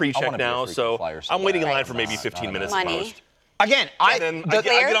I have I pre-check wanna be a now, freaking so flyer so I'm waiting in bad. line for maybe Not 15 minutes Money. at most. Again, And then I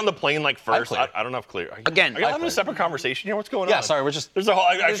clear? get on the plane like first. clear. I don't have clear. Again, are you I having a clear. separate conversation here? What's going on? Yeah, sorry, we're just. There's a whole.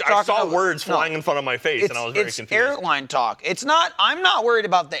 I just saw talking- words no. flying in front of my face, and I was very it's confused. airline talk. It's not. I'm not worried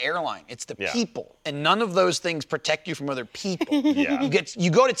about the airline. It's the Yeah. people, and none of those things protect you from other people. Yeah. You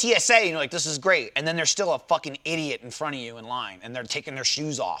go to TSA and you're like, this is great, and then there's still a fucking idiot in front of you in line, and they're taking their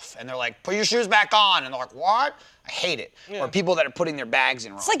shoes off, and they're like, put your shoes back on, and they're like, what? I hate it. Or people that are putting their bags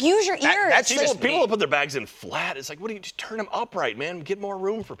in wrong. It's like, use your That- ears. that's People, just people me. that put their bags in flat. It's like, what do you just turn them upright, man? Get more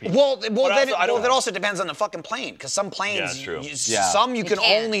room for people. Well, But then also, it also depends on the fucking plane, because some planes, Yeah, it's true. some you can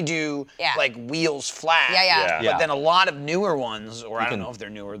can't. only do Yeah. like wheels flat. Yeah. Yeah. But Yeah. then a lot of newer ones, or I don't can- know if they're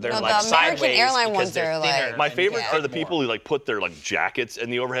newer, they're No, the like American sideways airline because ones they're are thinner like- My and favorites you are the fit more. people who like put their like jackets in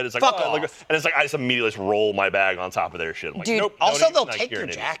the overhead. It's like, Fuck oh, like, off. and it's like I just immediately just roll my bag on top of their shit. I'm like, Dude, nope. Also, don't they'll even- like, take you're your an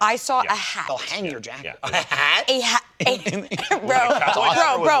idiot. jacket. I saw Yeah. a hat. They'll hang your jacket. Yeah. A hat? A hat. Cowboy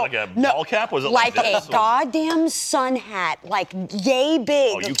hat, or was it bro. like a No, ball cap? Was it like like a this? goddamn sun hat, like yay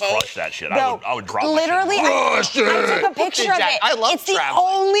big. Oh, you okay? crushed that shit. Bro, I would drop my shit. literally, I took a picture of Jack, it. I love it's the traveling.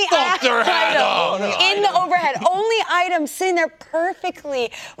 only Fuck their hat item up. in the overhead. Only item sitting there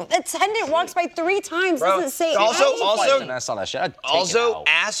perfectly. The attendant walks by 3 times. Bro, Doesn't say also- anything. also- And I saw that shit. I'd take it Also, out.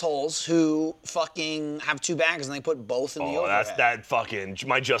 assholes who fucking have 2 bags and they put both in the Oh, overhead. that's that fucking.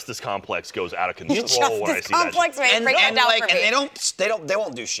 My justice complex goes out of control when I Justice see that. complex, shit. man. And, Break that and down like, for and me. they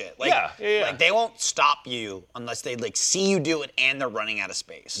won't do shit. Like, Yeah. like they won't stop you unless they like see you do it and they're running out of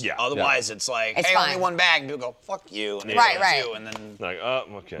space. Yeah. Otherwise, it's like, It's hey, fine. only 1 bag. And people go, fuck you. And they Right, go, right. "Too," And then Like, oh,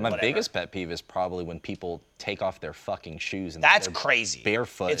 okay. My whatever. biggest pet peeve is probably when people take off their fucking shoes and that's they're crazy.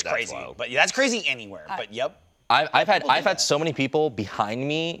 barefoot. It's crazy. wild. But yeah, that's crazy anywhere. But yep. I've had so many people behind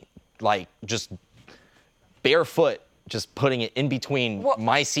me, like just barefoot, just putting it in between Well,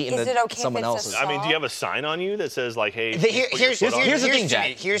 my seat and is it okay if someone it's a else's. I mean, do you have a sign on you that says like, hey? The- please put your here's- foot on Here's the me? thing, Here's to Jack.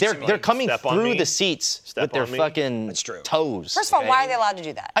 me, here's They're to me. they're coming Step on through me. the seats Step with their on me. fucking That's true. toes. First of all, okay? why are they allowed to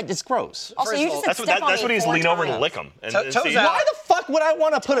do that? It's gross. Also, First you of all, just said That's what step on that's me what he's 4 lean over and times. lick them. Toes see, out. Why the fuck would I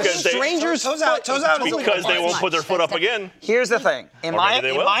want to put a Because they- stranger's Toes out, toes out. Because they won't put their foot up again. Here's the thing. In Or my maybe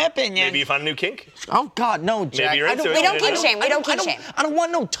they will. opinion, Maybe you find a new kink. Oh God, no, Jack. you're I into don't, it. We don't I kink don't- shame. We don't kink shame. I don't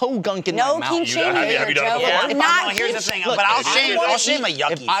want no toe gunk in No my kink mouth. shaming have here, you done it Joe. before? Yeah, Not no, here's the kink thing. Look, But I'll if you shame. wanna I'll shame a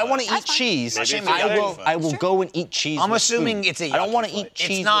yucky. If I want foot. to eat cheese, Maybe it's I a will. yucky I will go and eat cheese. I'm with assuming food. it's a yucky I don't want to foot. eat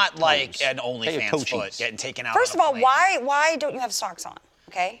cheese. It's not with like toes. an Hey, toe OnlyFans foot cheese. getting taken out. First on of a all, plane. why don't you have socks on?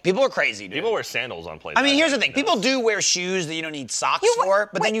 Okay. People are crazy, dude. People wear sandals on planes. I mean, here's the thing. People do wear shoes that you don't need socks for,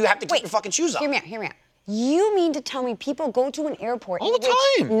 but then you have to keep your fucking shoes on. Hear me out. Hear me out. You mean to tell me people go to an airport All the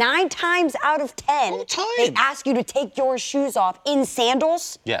in which time. 9 times out of 10 All the time. they ask you to take your shoes off in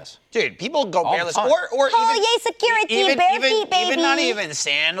sandals? Yes. Dude, people go the bareless, time. or Oh, even yay, security, bare feet, even not baby. even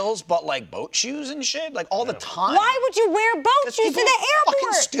sandals, but like boat shoes and shit, like all the time. Why would you wear boat 'Cause shoes to people the are fucking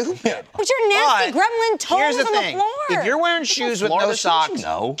airport? stupid. With your nasty But gremlin toes here's the on the thing. floor. If you're wearing shoes with no Florida shoes, socks,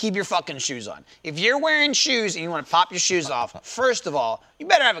 no. keep your fucking shoes on. If you're wearing shoes and you want to pop your shoes off, first of all, you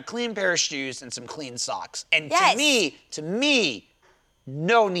better have a clean pair of shoes and some clean socks. And Yes. to me,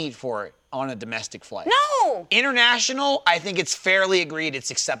 no need for it on a domestic flight. No. International, I think it's fairly agreed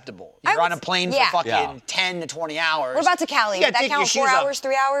it's acceptable. I You're on a would- plane yeah. for fucking Yeah. 10 to 20 hours. What about to Cali? You Would gotta that take your count 4 shoes off. hours,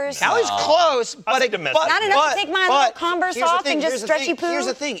 3 hours? Cali's close, but say it, domestic. Not enough to take my little Converse here's the off thing, and just here's the stretchy thing, poo? Here's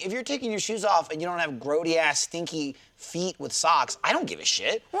the thing: if you're taking your shoes off and you don't have grody ass, stinky feet with socks, I don't give a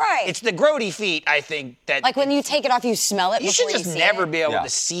shit. Right. It's the grody feet, I think, that Like when you take it off, you smell it you before should just see never it? be able Yeah. to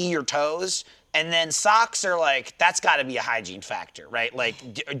see your toes. And then socks are like, that's got to be a hygiene factor, right? Like,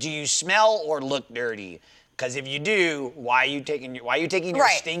 do you smell or look dirty? Because if you do, why are you taking your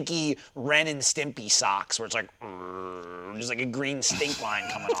Right. stinky Ren and Stimpy socks, where it's like, just like a green stink line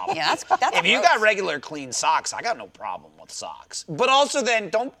coming off? Yeah, that's If you gross. got regular clean socks, I got no problem with socks. But also then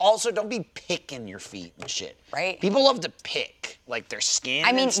don't be picking your feet and shit. Right. People love to pick like their skin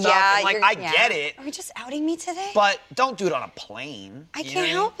I mean, and stuff. yeah, and, like I get it. Are you just outing me today? But don't do it on a plane. I You know can't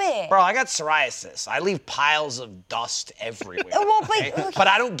what mean? help it. Bro, I got psoriasis. I leave piles of dust everywhere. Well, but- okay? But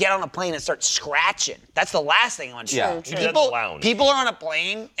I don't get on a plane and start scratching. That's the last thing I want to Yeah. do. True, true. People, That's lounge. people are on a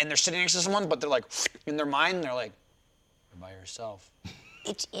plane and they're sitting next to someone, but they're like, in their mind, they're like, you're by yourself.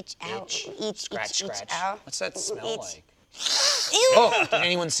 Itch, out. Itch, Itch, scratch, itch, scratch. itch, out. What's that smell Itch. like? Ew. Oh, did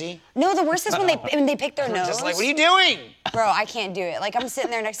anyone see? No, the worst is when they pick their nose. Just like, what are you doing? Bro, I can't do it. Like I'm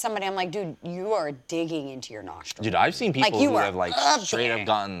sitting there next to somebody, I'm like, dude, you are digging into your nostrils. Dude, I've seen people you who were have like up straight there. up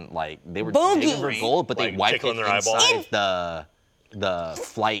gotten like they were Boogie. digging for gold, but they Like wiped it tickling their eyeballs? inside the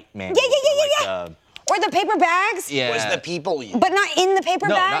flight manual. Yeah. Or the paper bags. Yeah. Was the people you? But not in the paper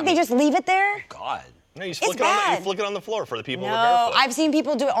No, bag. not They me. just leave it there. God. No, you It's flick bad. it on the floor for the people who are No, barefoot. I've seen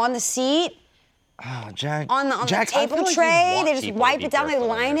people do it on the seat, Oh, Jack. on the Jack, I table feel like you tray. want They just people to wipe be it down. They barefoot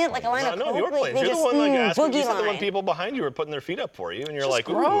on line their it like a line planes. of No, coke. your Like, planes. they You're the just one like asking. You boogie said the one line. people behind you were putting their feet up for you, and you're Just like,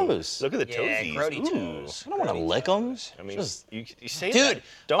 gross. Ooh, look at the Yeah, toesies. grody Ooh. toes. I don't want to lick them. I mean, you say Dude, that.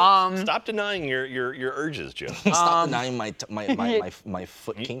 Don't stop denying your urges, Joe. Stop denying my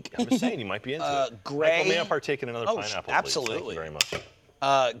foot kink. I'm just saying you might be into it. Gray- Michael, may I partake in another Oh, pineapple, please? absolutely. Thank you very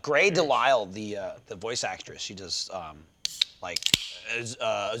much. Gray Delisle, the voice actress, she does like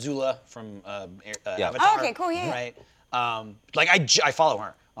Azula from Yeah. Avatar. Oh, okay, cool, yeah. Right. Like I follow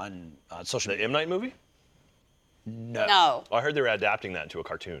her on social The media. M Night movie? No, Oh, I heard they're adapting that into a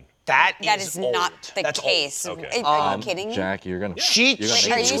cartoon. that is not old. the That's old. case. Okay. Are you kidding me? Jack, you're gonna. She you're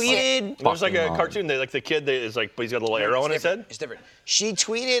gonna Are you tweeted. There was like a Fucking cartoon. Like the kid that is like, but he's got a little arrow on his head. It's different. She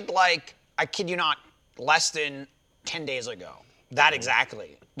tweeted like, I kid you not, less than 10 days ago. That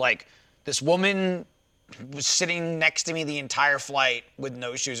exactly. Like, this woman was sitting next to me the entire flight with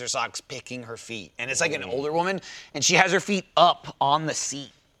no shoes or socks, picking her feet. And it's like an older woman, and she has her feet up on the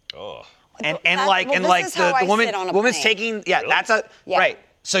seat. Oh. And Well, like this is how I the woman sit on a woman's plane. taking Really? that's a Yeah. right.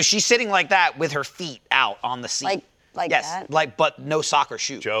 So she's sitting like that with her feet out on the seat. Like yes, that? like but no sock or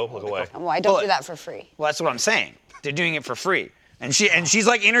shoe. Joe, look away. Well, I don't But- do that for free. Well, that's what I'm saying. They're doing it for free. And she's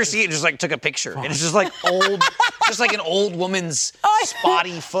like in her seat and just like took a picture. And it's just like old, just like an old woman's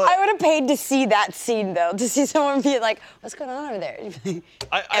spotty foot. I would have paid to see that scene though, to see someone be like, "What's going on over there?"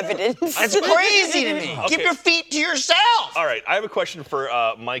 I don't- Evidence. That's crazy to me. Keep Okay. your feet to yourself. All right, I have a question for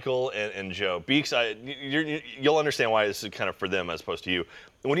Michael and Joe. Beeks, you'll understand why this is kind of for them as opposed to you.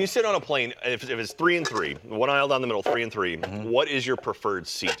 When you sit on a plane, if it's 3 and 3, one aisle down the middle, 3 and 3, what is your preferred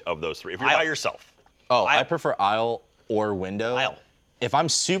seat of those 3? If you're by Aisle. yourself. Oh, I Aisle. prefer aisle or window. Aisle. If I'm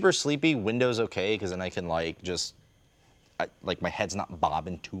super sleepy, window's okay because then I can like just, like my head's not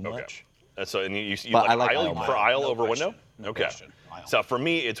bobbing too much. Okay. So and you But like I like aisle, aisle for more. aisle No over question. window? Okay. So for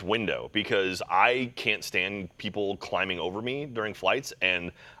me, it's window because I can't stand people climbing over me during flights,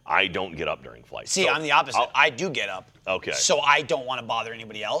 and I don't get up during flights. See, So I'm the opposite. I do get up. Okay. So I don't want to bother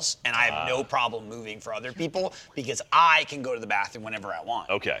anybody else, and I have no problem moving for other people because I can go to the bathroom whenever I want.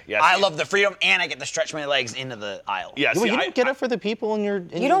 Okay, yeah, I see- love the freedom, and I get to stretch my legs into the aisle. Yeah, Well, see, you don't get up for the people in your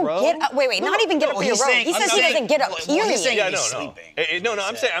You don't row? get up. Wait, not even get up for your he's row. saying- He I'm says he saying- doesn't get up, well, period. he's saying Yeah, he's no. sleeping. No,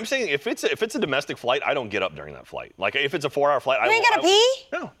 I'm saying if it's a domestic flight, I don't get up during that flight. Like if it's a 4-hour flight, I You ain't won't- gotta pee?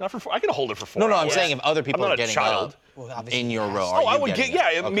 No, not for 4. I can hold it for 4 No, hours. I'm saying if other people I'm are not a getting child. up in your row, Oh, I are you would get. getting Yeah, up?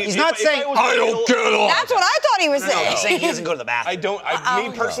 I Okay. mean, He's if not I saying, was I in the don't get up. That's what I thought he was No, saying. he's saying he doesn't go to the bathroom. I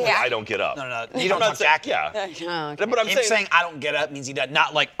don't. Me personally, yeah. I don't get up. No. You don't I'm not talk saying- Jackie. Yeah. Oh, okay. But I'm Him saying I don't get up means he does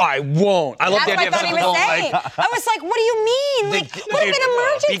not like I won't. I love That's the what I idea of thought he someone was going saying. like. I was like, what do you mean? Like, what if an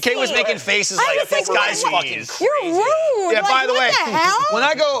emergency? BK was making faces I like was this like, guy's what? fucking You're rude. Yeah, Like, by the way, what the hell?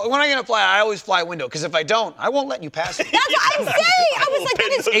 when I get fly, I always fly window because if I don't, I won't let you pass me. That's what I'm saying. I was like,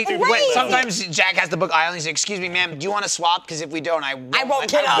 that is Hey, crazy. Wait, sometimes Jack has to book aisle and he's like, excuse me, ma'am, do you want to swap? Because if we don't, I won't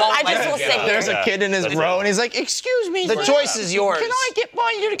get up. I let just you will get sit up. here. There's a kid in his That's row, it. and he's like, "Excuse me, The sir. choice is yours. Can I get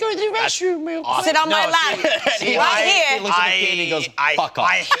by you to go to the restroom real quick?" Sit on my No, lap. see, right I- here. He looks at the kid and he goes, "Fuck off."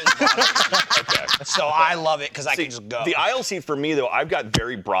 I hate that. So I love it because I See, can just go. the aisle seat for me though, I've got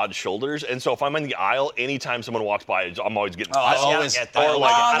very broad shoulders, and so if I'm in the aisle, anytime someone walks by, I'm always getting. I pissed. always- get that. or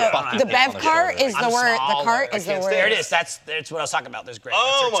like, Oh, I don't fucking the thing Bev on the cart shoulder. is the I'm word. small, The cart I is the can't word. stand There it is. That's what I was talking about. There's great.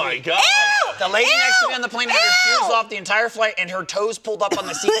 Oh That's her my tweet. god. Ew! The lady next to me on the plane had her Ew! shoes off the entire flight and her toes pulled up on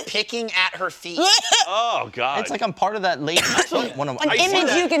the seat, picking at her feet. Oh god. It's like I'm part of that late. One of An I see image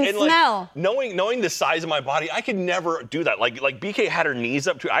that, you can and, like, smell. knowing the size of my body, I could never do that. Like BK had her knees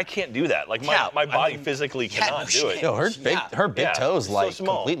up too. I can't do that. Like Yeah, my I body mean, physically yeah, cannot no do it. shit. Yo, her big Yeah, toes so like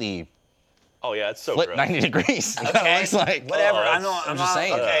small. completely Oh yeah, it's so flip gross. 90 degrees. Okay, It's like whatever. oh, I'm I'm just not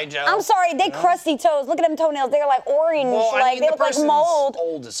saying. Okay, Joe. I'm sorry, they crusty toes. Look at them toenails. They're like orange. Well, I like mean, they the look like person's mold.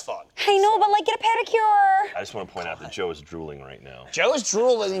 old as fuck. I know, but like get a pedicure. I just want to point out that Joe is drooling right now. Joe's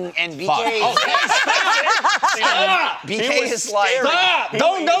drooling and BK. Fuck. BK is like.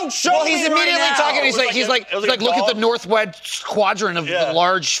 Don't show Well, he's me right immediately now. talking. It was like a Look at the dog. northwest quadrant of Yeah. the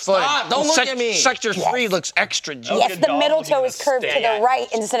large foot. Stop, don't look at me. Sector 3 looks extra juicy. Yes, Look at the dog middle looking toe at is a curved to steak. the right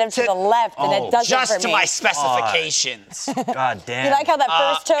instead of to the left, and it doesn't Just for to me. my specifications. God damn. You like how that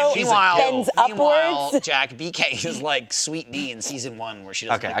first toe bends meanwhile, upwards? Jack, BK is like Sweet D in season 1 where she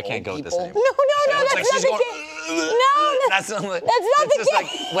doesn't Okay, like I can't old go with this people. anymore. No, Looks that's like not she's the going, kid. No, That's not not it's the just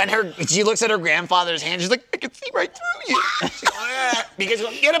kid. like when she looks at her grandfather's hand, she's like, I can see right through you. She's going, "Ah," because she's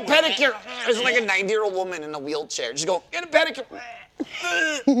going, get a pedicure. There's like a 90-year-old woman in a wheelchair. She's going, get a pedicure.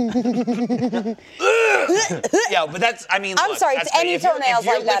 Yeah, but that's, I mean, I'm look, sorry, that's it's any crazy. If you're- toenails if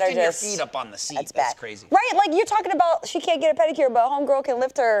you're like that are lifting just- your feet up on the seat, That's that's bad. crazy. Right, like you're talking about she can't get a pedicure, but homegirl can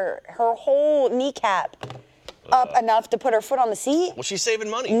lift her whole kneecap up enough to put her foot on the seat. Well, she's saving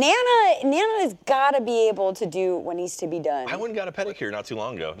money. Nana has got to be able to do what needs to be done. I went and got a pedicure not too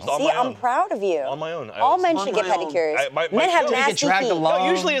long ago. Just on See, my I'm own. proud of you. On my own. All men On should get my own. pedicures. My Men have feet- nasty dragged feet. along.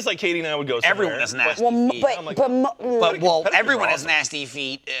 No, usually it's like Katie and I would go somewhere. Everyone has nasty Well, feet. but I'm like, Well, Pedicures everyone are has awesome. nasty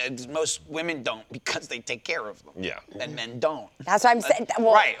feet. Most women don't because they take care of them. Yeah. And men don't. that's what I'm saying.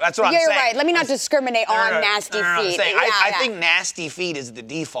 Well, Right, that's what I'm you're saying. right. Let me not discriminate No, on no, no, nasty no, no, I'm feet. saying, Yeah, I yeah. think nasty feet is the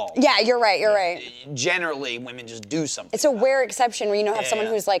default. Yeah, you're right. You're right. Generally, women just do something. It's a rare exception where have someone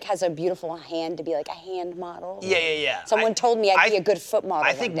Yeah. who's like has a beautiful hand to be like a hand model. Yeah. Someone told me I'd be a good foot model. I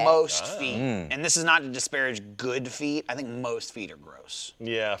one think day. most feet, and this is not to disparage good feet, I think most feet are gross.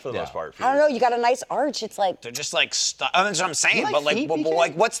 Yeah, for the most part. I don't know. You got a nice arch. It's like They're just like stuck. That's what I'm saying. You like But like, feet, but BK?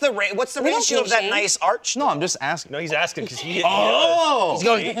 like, what's the We don't ratio of kink that shame. nice arch? No, I'm just asking. No, he's asking because he. Oh! He's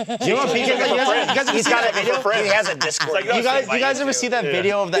going. You know what, BK? You guys He's got a video? He has a Discord. like, You guys, Invite you guys you ever to. see that Yeah.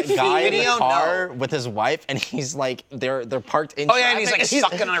 video of that guy in Video? the car No. with his wife, and he's like, they're parked in. Oh, yeah, and he's, traffic, like,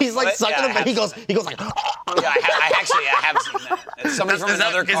 sucking on her He's like foot? sucking Yeah, him, but he goes like. Yeah, I actually have seen that. It's somebody from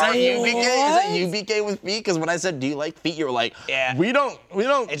another car. Is that you, BK? Is that you, BK, with feet? Because when I said, "Do you like feet?" you were like, Yeah. We don't.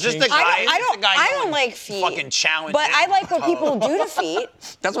 It's just kink a guy. I it's a guy don't going like feet. Fucking challenge. But I like what people do to feet.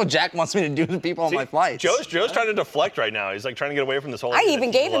 That's what Jack wants me to do to people on my flights. Joe's trying to deflect right now. He's like trying to get away from this whole. I idea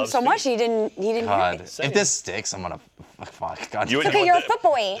even that he gave him loves so feet. much he didn't hear God, it. if this sticks, I'm gonna fuck. God. You- Okay, you're a foot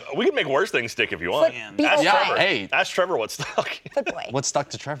boy. We can make worse things stick if you want. Foot Man. Yeah, boy. hey. Ask Trevor what's stuck. Foot boy. What's stuck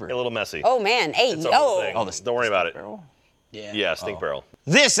to Trevor? A little messy. Oh man, hey, It's a whole thing. yo. Don't worry about it. Barrel? Yeah, stink barrel.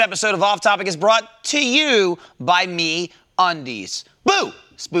 This episode of Off Topic is brought to you by Me Undies. Boo!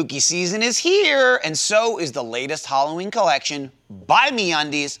 Spooky season is here, and so is the latest Halloween collection by Me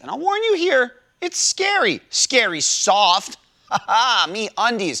Undies. And I'll warn you here, it's scary. Scary soft. Me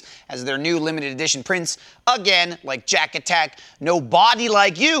Undies has their new limited edition prints, again, like Jack Attack, no body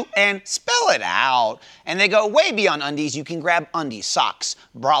like you, and spell it out. And they go way beyond undies. You can grab undies, socks,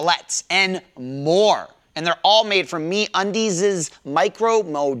 bralettes, and more. And they're all made from Me Undies' micro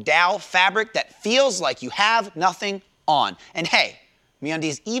modal fabric that feels like you have nothing on. And hey,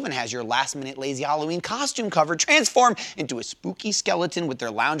 MeUndies even has your last-minute lazy Halloween costume cover transform into a spooky skeleton with their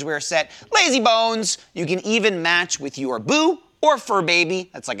loungewear set. Lazy Bones! You can even match with your boo or fur baby,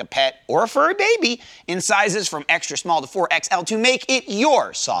 that's like a pet, or a furry baby, in sizes from extra small to 4XL to make it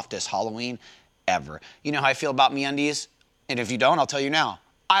your softest Halloween ever. You know how I feel about MeUndies? And if you don't, I'll tell you now.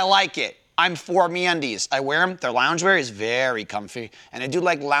 I like it. I'm for MeUndies. I wear them. Their loungewear is very comfy, and I do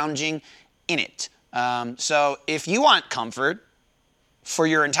like lounging in it. So if you want comfort for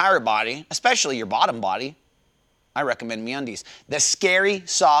your entire body, especially your bottom body, I recommend MeUndies. The scary,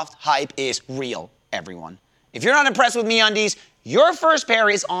 soft hype is real, everyone. If you're not impressed with MeUndies, your first pair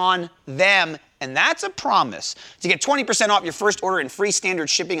is on them, and that's a promise. To get 20% off your first order and free standard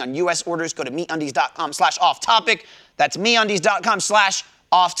shipping on U.S. orders, go to MeUndies.com/offtopic. That's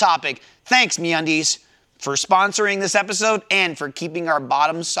MeUndies.com/offtopic. Thanks, MeUndies, for sponsoring this episode and for keeping our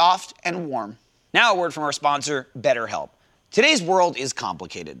bottoms soft and warm. Now a word from our sponsor, BetterHelp. Today's world is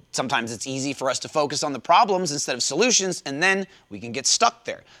complicated. Sometimes it's easy for us to focus on the problems instead of solutions, and then we can get stuck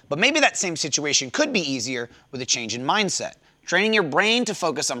there. But maybe that same situation could be easier with a change in mindset. Training your brain to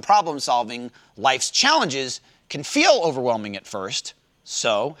focus on problem-solving life's challenges can feel overwhelming at first.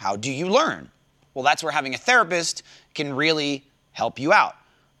 So how do you learn? Well, that's where having a therapist can really help you out.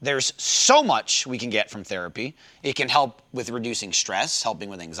 There's so much we can get from therapy. It can help with reducing stress, helping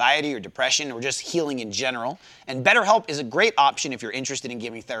with anxiety or depression, or just healing in general. And BetterHelp is a great option if you're interested in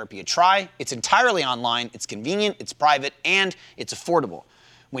giving therapy a try. It's entirely online, it's convenient, it's private, and it's affordable.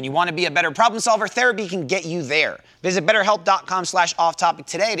 When you want to be a better problem solver, therapy can get you there. Visit betterhelp.com/offtopic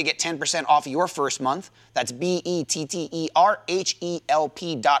today to get 10% off your first month. That's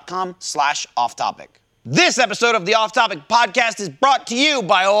BetterHelp.com/offtopic. This episode of the Off Topic Podcast is brought to you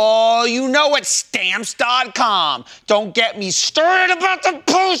by all you know at Stamps.com. Don't get me started about the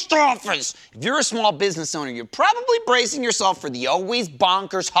post office. If you're a small business owner, you're probably bracing yourself for the always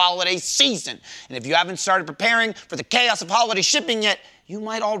bonkers holiday season. And if you haven't started preparing for the chaos of holiday shipping yet, you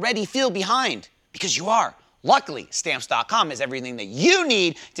might already feel behind, because you are. Luckily, Stamps.com has everything that you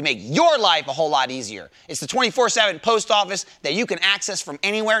need to make your life a whole lot easier. It's the 24/7 post office that you can access from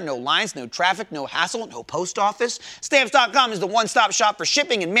anywhere. No lines, no traffic, no hassle, no post office. Stamps.com is the one-stop shop for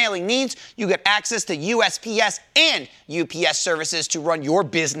shipping and mailing needs. You get access to USPS and UPS services to run your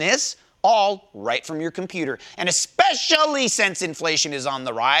business, all right from your computer. And especially since inflation is on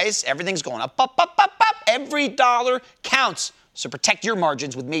the rise, everything's going up. Every dollar counts. So protect your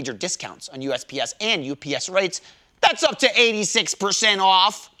margins with major discounts on USPS and UPS rates. That's up to 86%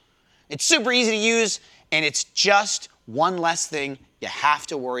 off. It's super easy to use, and it's just one less thing you have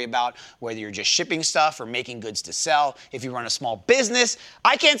to worry about, whether you're just shipping stuff or making goods to sell. If you run a small business,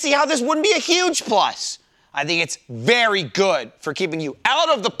 I can't see how this wouldn't be a huge plus. I think it's very good for keeping you out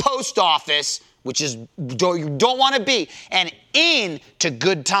of the post office, which is you don't want to be, and into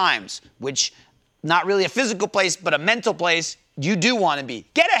good times, which not really a physical place, but a mental place you do want to be.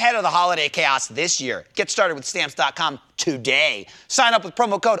 Get ahead of the holiday chaos this year. Get started with Stamps.com today. Sign up with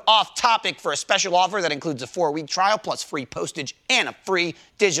promo code OFFTOPIC for a special offer that includes a 4-week trial plus free postage and a free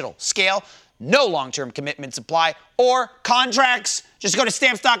digital scale. No long-term commitments apply or contracts. Just go to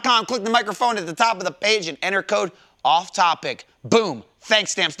Stamps.com, click the microphone at the top of the page, and enter code OFFTOPIC. Boom.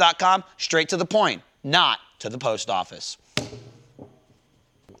 Thanks, Stamps.com. Straight to the point, not to the post office.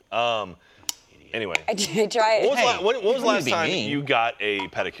 Anyway. I did try it. When was the last be time mean. you got a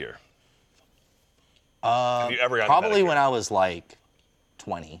pedicure? Have you ever gotten Probably a pedicure? when I was like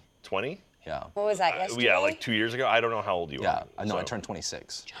 20. 20? Yeah. What was that, yesterday? Yeah, like 2 years ago. I don't know how old you Yeah. are. I know. I So- turned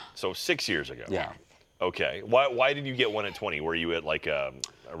 26. So 6 years ago. Yeah. Okay. Why did you get one at 20? Were you at like a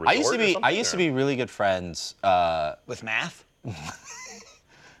resort I used to or be. something, I used to or- be really good friends. With math?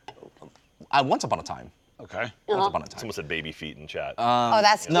 Once upon a time. Okay. Once upon a time. Someone said baby feet in chat. Oh,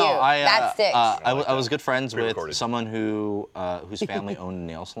 that's cute. No, that sticks. I was good friends with Pre-recorded. someone whose family owned a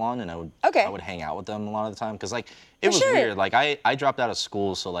nail salon, and Okay. I would hang out with them a lot of the time because it was sure. weird. Like I dropped out of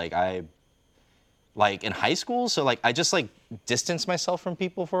school, so I in high school, so I just distanced myself from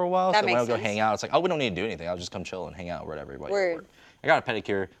people for a while. That So when I makes would go sense. hang out, it's like, oh, we don't need to do anything. I'll just come chill and hang out wherever everybody. Word. I got a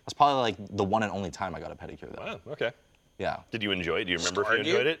pedicure. That's probably the one and only time I got a pedicure though. Wow, okay. Yeah. Did you enjoy it? Do you remember if you Scarred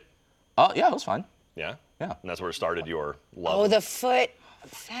you? enjoyed it? Oh yeah, it was fun. Yeah? Yeah. And that's where it started your love. Oh, the foot.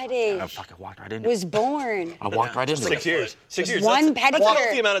 fetish I fucking walked right into it. was born. I walked right into 6 it. years. 6 years. One That's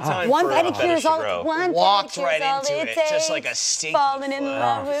pedicure. the amount of time One for a pedicure fetish is to all. grow. One Walked pedicure right is all into it, takes. just like a stinky Falling in foot.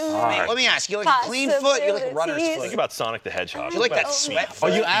 love with Hey, let me ask you, like a clean foot, you like a runner's Possibilities. Think foot. about Sonic the Hedgehog. Do you like that About sweat feet.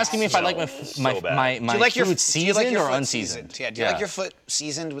 foot? Are you asking me if I like my So my bad. my, my Do you like your food do you like seasoned your or foot unseasoned? seasoned? Yeah. Do you like your foot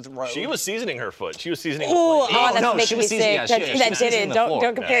seasoned with roe? She was seasoning her foot. She was seasoning. Ooh, the oh, plate. that's no, making she me was seasoning- sick. yeah, she- That she was did seasoning it. the Don't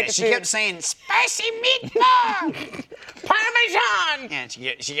floor. compare it to She food. kept saying spicy meatball, Parmesan, and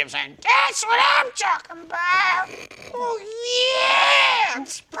she kept saying that's what I'm talking about. Oh yeah,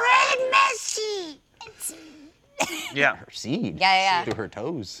 spread messy. Yeah. Her seed. Yeah. Through her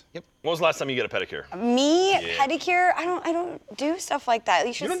toes. When was the last time you got a pedicure? Me, pedicure, I don't do stuff like that.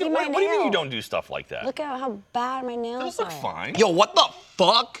 You should You don't see do, my what do you mean you nails. don't do stuff like that? Look at how bad my nails Those look are. fine. Yo, what the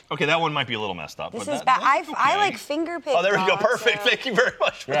fuck? Okay, that one might be a little messed up. This but is that- bad. that's I okay. like finger pick. Oh, there we go. dogs, Perfect. so- Thank you very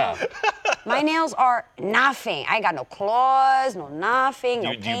much. Yeah. My nails are nothing. I got no claws, no nothing,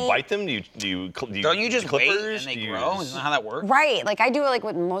 no Do you paint. bite them? Do you Don't you just wait clippers? and they Do you grow? use- Isn't that how that works? Right, like I do like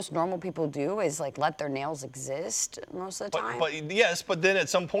what most normal people do is like let their nails exist most of the time. But yes, but then at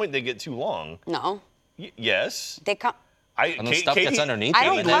some point they get too long. No, Yes. they come. And the stuff Katie gets underneath. I them,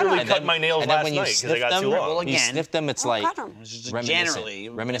 don't and cut then- them. and then- Cut my nails and then last when you night 'cause they sniff got them, too long. When you again, sniff them, it's like cut 'em. Generally,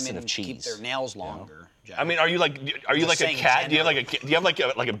 reminiscent women of cheese. keep their nails longer. Jack. I mean, are you like a just saying cat? Do you have generally. do you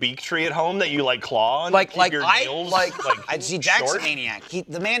have like a beak tree at home that you like claw on? like to keep your I nails, I see Jack's a short? maniac.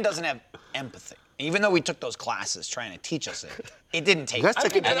 The man doesn't have empathy. Even though we took those classes trying to teach us it didn't take. You guys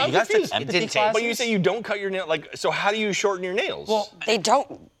took confused. you I'm guys took confused. empathy It didn't take- classes? But you say you don't cut your nail. Like, so how do you shorten your nails? Well, They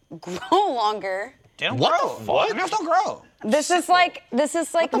don't grow longer. They don't What grow. the fuck? Their nails don't grow. This is like What the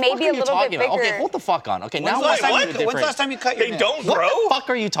fuck maybe are a you little talking bit about? bigger. Okay, hold the fuck on. Okay, now When's the last time we're you- talking when's the last time you cut your they nails? don't What grow. the fuck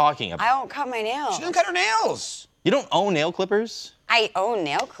are you talking I about? don't cut my nails. She doesn't cut her nails. You don't own nail clippers? I own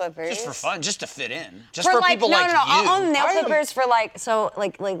nail clippers. Just for fun, just to fit in. Just For for like people no, like no, no. you. I'll own nail I am- clippers for like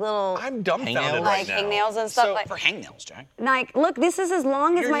little I'm dumbfounded Hangnails? right like now. hangnails and stuff So- like. For hangnails, Jack. Like, look, this is as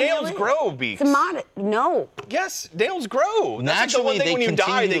long as Your my nails nail is. grow, Beaks. It's no. Yes, nails grow. That's like the one Naturally, thing they when you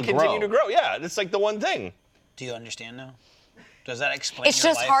die, they continue to continue to grow. grow. Yeah, that's like the one thing. Do you understand now? Does that explain It's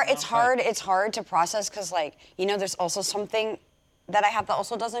your just life hard. now? It's hard. It's hard to process because, like, there's also something that I have that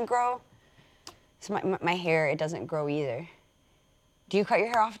also doesn't grow. So my hair, it doesn't grow either. Do you cut your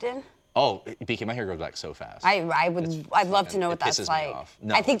hair often? Oh, BK, my hair grows back so fast. I'd love to know it what that's pisses me like. off.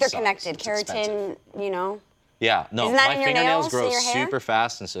 No, I think it they're sucks. connected. It's Keratin, expensive. Yeah, no, Isn't that my in your fingernails nails, grow in your hair? super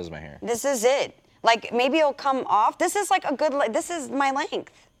fast, and so does my hair. This is it. Like maybe it'll come off. This is like a good. This is my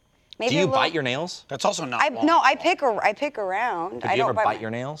length. Maybe Do you a little- bite your nails? That's also not long. No, I pick around. Do I you don't ever bite my-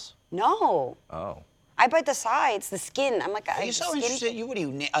 your nails? No. Oh. I bite the sides, the skin. I'm like Are you so interested? What are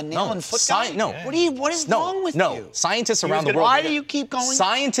you, a nail and foot guy? No. What is wrong with you? Scientists around the gonna- world. Why do you keep going?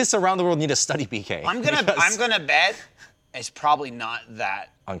 Scientists around the world need to study BK. I'm because- gonna bet it's probably not that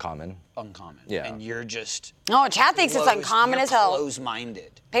uncommon. uncommon. Yeah. And you're just No, Chad thinks it's uncommon you're as hell.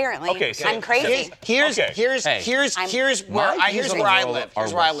 Close-minded. Apparently. Okay, so- I'm crazy. Here's Okay. here's Hey. here's I'm- here's My where I views here's on where the I world live. are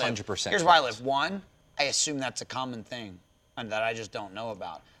Here's where I live. 100% Here's where I correct. live. One, I assume that's a common thing, and that I just don't know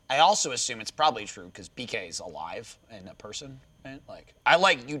about. I also assume it's probably true because BK is alive and a person. Right? Like I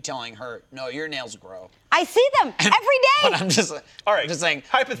like you telling her, no, your nails grow. I see them every But day. I'm just All right, I'm just saying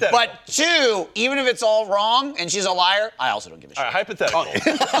hypothetical. But two, even if it's all wrong and she's a liar, I also don't give a shit. All right, hypothetical.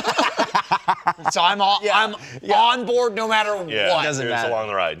 So I'm on board no matter Yeah, what. Doesn't it's matter. along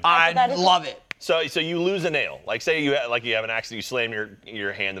the ride. I Hypothetical. love it. So you lose a nail. Like say you have an accident, you slam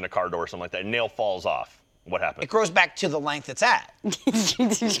your hand in a car door or something like that. Nail falls off. What happens? It grows back to the length it's at.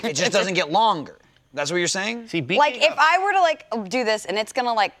 It just doesn't get longer. That's what you're saying? See, BK Like if I were to like do this and it's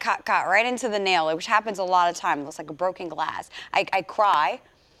gonna like cut right into the nail, which happens a lot of time. It looks like a broken glass. I cry,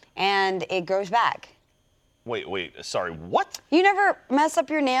 and it grows back. Wait. Sorry. What? You never mess up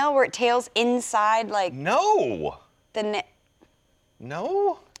your nail where it tails inside like No. the nail.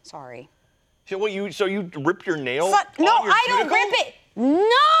 No. Sorry. So you rip your nail? No, on your I don't cuticle? rip it.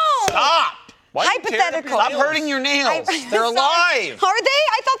 No. Stop! Why you tear up your Hypothetical. Stop nails? hurting your nails. I- They're Sorry. alive. Are they?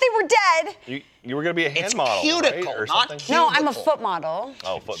 I thought they were dead. You were gonna be a hand It's model, cuticle, right? Or not something? No, I'm a Cuticle. foot model.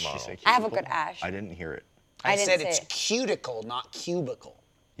 Oh, foot model. I have a good ash. I didn't hear it. I I didn't said say it's it. cuticle, not cubicle.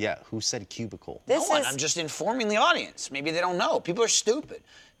 Yeah, who said cubicle? This No one. is I'm just informing the audience. Maybe they don't know. People are stupid.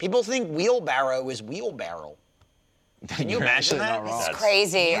 People think wheelbarrow is wheelbarrow. Can you You're imagine actually that? not wrong. it's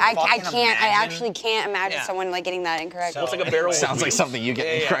crazy. you I fucking can't. I imagine? actually can't imagine Yeah. someone like getting that incorrect. So- It's like a barrel. Sounds like something you get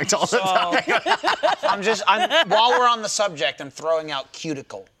Yeah, yeah. incorrect all the time. I'm while we're on the subject, I'm throwing out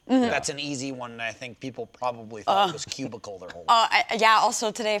cuticle. That's an easy one, and I think people probably thought it was cubicle their whole life. Yeah.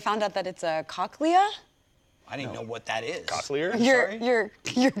 Also today I found out that it's a cochlea. I didn't know what that is. Cochlear? Your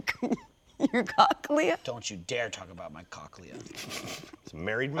Your cochlea? Don't you dare talk about my cochlea. It's a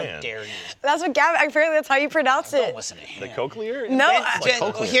married How man. dare you? That's what Gavin, apparently that's how you pronounce Don't it. listen to him. The cochlear? No,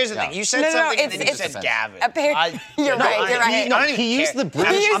 Well, here's the thing. You said No, something and then you it's- said Gavin. You're right, you're right. No, I don't even he used care. the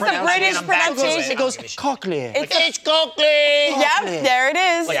British He used the pronunciation. British pronunciation. It goes cochlea. It's cochlea. Yep, there it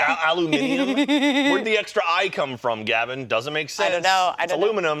is. Like aluminium. Where'd the extra I come from, Gavin? Doesn't make sense. I don't know. It's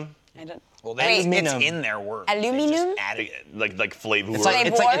aluminum. I don't. Well, Wait. it's Aluminum. in their word. Aluminum? Like flavor. It's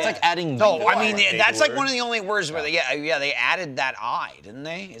like adding. No, I mean Flavor. that's like one of the only words where they they added that I, didn't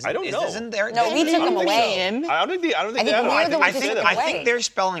they? I don't know. Isn't there? No, we took them away. I don't think they I had think it. we're the ones I who think took I them away. think their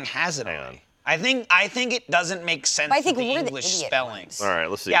spelling has an Hang on. I. I think it doesn't make sense But I think with the we're the English idiot spelling. ones. All right,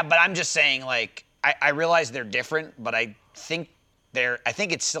 let's see. Yeah, but I'm just saying, like, I realize they're different, but I think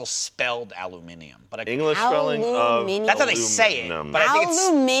it's still spelled aluminium. But English spelling of Aluminium. That's how they say it, aluminum. but I think it's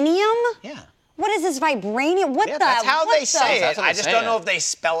Aluminium? yeah. What is this vibranium? What Yeah, the? that's how what they say That's it. how they I just say don't it. know if they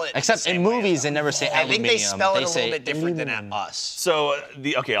spell it. Except the in same way, movies, though. they never say I think they aluminium. spell it They a say little bit different than aluminum. us. So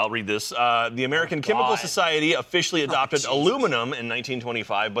okay, I'll read this. The American Chemical God. Society officially adopted Jesus. aluminum in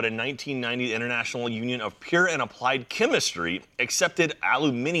 1925, but in 1990, the International Union of Pure and Applied Chemistry accepted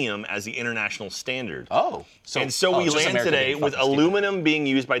aluminium as the international standard. Oh. So we just land America today being with fucking stupid. aluminum being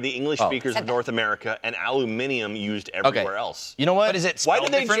used by the English speakers of Okay. North America and aluminium used everywhere else. You know what? But is it Why spelled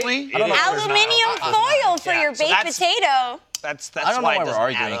did they differently? change- I don't know. Aluminium foil for Yeah, your so baked that's- potato. That's I don't know why why it we're doesn't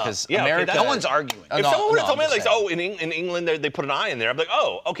arguing add up. because Yeah, okay, America. that's- No one's arguing. If No, someone would have no, told me, I'm like, just oh, in England they put an I in there, I'd be like,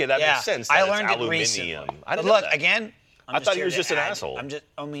 oh, okay, that Yeah, makes sense. I that it's learned it aluminium. recently. I But didn't know look, that. again, I thought he here was to just an add- asshole.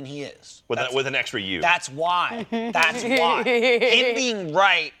 I mean, he is. with an extra U. That's why. That's why. Him being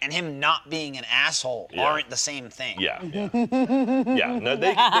right and him not being an asshole Yeah. aren't the same thing. Yeah. No,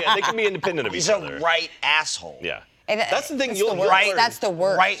 they can be independent of He's each a other. right asshole. Yeah. And That's the thing that's you'll the worst. learn. That's the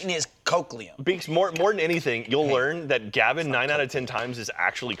worst. Right in his cochleum. Beaks, more than anything, you'll learn that Gavin 9 out of 10 times is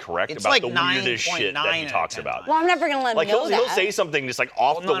actually correct It's about like the weirdest shit that 9.9 he out of talks 10 about. times. Well, I'm never gonna let him Like know he'll that. say something just like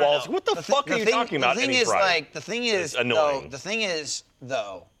off the walls. What the fuck are you talking about? The And thing he's is, right. the thing is, annoying. the thing is,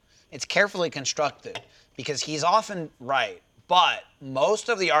 though, it's carefully constructed because he's often right, but most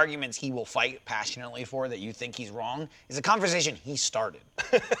of the arguments he will fight passionately for that you think he's wrong is a conversation he started.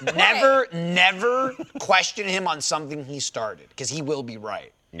 Never question him on something he started because he will be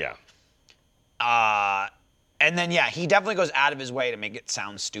right. Yeah. And then, yeah, he definitely goes out of his way to make it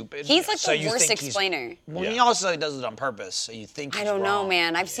sound stupid. He's like So the you worst think he's- explainer. Well, he Yeah. also does it on purpose, so you think he's I don't know, wrong.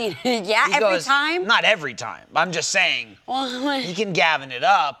 man. I've seen it. Yeah, He every goes- time. Not every time. I'm just saying. Well, He can Gavin it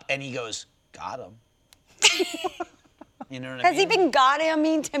up, and he goes, got him. You know what I has mean? he been goddamn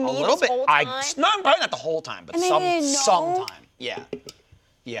mean to me a little this bit? whole time? No, probably not the whole time, but And I didn't know? sometime.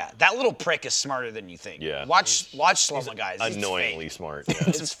 Yeah. That little prick is smarter than you think. Yeah. Watch Slow Mo Guys. It's Annoyingly fake. smart. Yeah.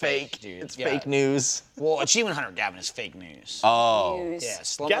 It's fake, dude. It's Yeah. fake news. Well, Achievement Hunter Gavin is fake news. Oh. Yeah,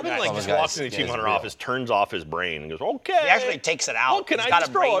 Slow Mo Gavin Guys. like my just guys. walks in the Yeah, Achievement it's Hunter real. office, turns off his brain, and goes, okay. He actually takes it out. Oh, can He's I got a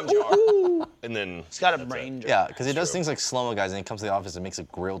destroy brain it? jar. Ooh. And then He's got a brain jar. Yeah, because he does things like slow-mo guys, and he comes to the office and makes a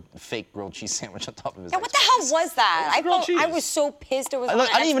fake grilled cheese sandwich on top of his. Yeah, what the hell was that? I grilled felt I cheese? was so pissed. It was. I, on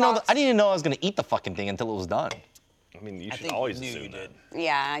didn't even know. Xbox. I didn't even know I was gonna eat the fucking thing until it was done. I mean, you should think always you knew assume you that. did.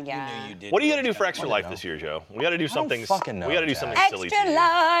 Yeah. You knew you did. What are you gonna do for Extra I Life don't this year, Joe? We gotta do something. fucking know, we gotta do Jack. something silly. Extra to you.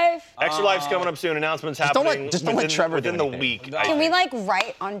 life. Extra Life's coming up soon. Announcements don't let- happening. just don't let Trevor do within the anything. week. Can Can we like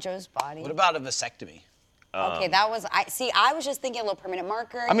write on Joe's body? What about a vasectomy? Okay, that was. I was just thinking a little permanent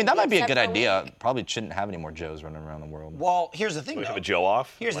marker. I mean, that might be a good except for idea. week. Probably shouldn't have any more Joes running around the world. Well, here's the thing, We though. have a Joe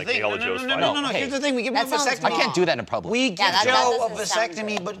off. Here's like, the thing. all the Joes fight. No. Hey, Here's the thing. We give him a that sounds vasectomy. I can't do that in public. We give that Joe a doesn't sound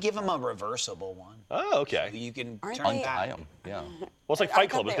vasectomy, good. but give him a reversible one. Oh, okay. You can Aren't turn they- I back. am. Yeah. Well, it's like I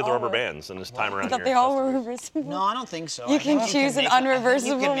Fight thought Club. Let's they get the rubber all were. bands and this time I around thought here. they all were reversible. No, I don't think so. You I can think choose an make 'em- I think unreversible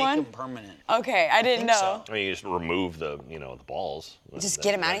you can one? make them permanent. Okay, I didn't think know. so. I mean, you just remove the balls. Just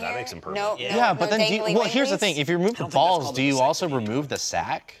get him out of here. That makes him perfect. No, Yeah. no, Yeah, but no then dangly here's the winglies? thing: if you remove the don't think that's balls, called do a you also vasectomy. remove the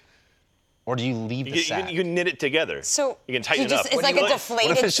sack, or do you leave the You sack? can knit it together. So you can tighten it up. It's What do like you a like? deflated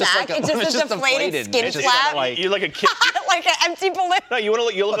What if it's just sack. like a- It's what if just it's a just deflated deflated? skin It's just flap. kinda like- You're like a kid. like an empty balloon. No, you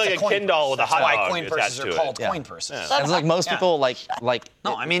look like It's a Ken doll with a That's hot why dog coin attached purses to are it. called Yeah. coin purses. And it's like most Yeah. people like.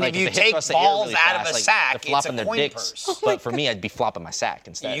 No, I mean, like if you the hip take thrust the air balls really out of fast, a like, sack, they're it's flopping a their coin dicks. purse. But for me, I'd be flopping my sack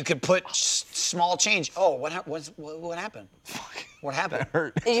instead. You could put small change. Oh, what happened? What happened?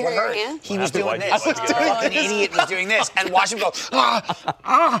 hurt. Did you What hurt hurt? your hand? He was happened? doing Why'd you- this. why'd you The get fucking idiot was doing this, and watch him go.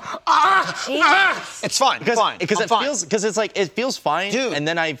 Jesus. It's fine. Fine. Because I'm it fine. feels because it's like it feels fine, Dude. and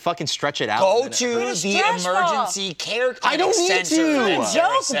then I fucking stretch it out. Go and then it to hurts. the It's stressful. emergency care clinic. I don't need center. to. It's a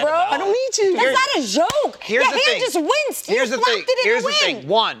joke, bro. I don't need to. That's not a joke. Here's Your the hand thing. just winced. Here's you the thing. flapped it in Here's the the wind. thing.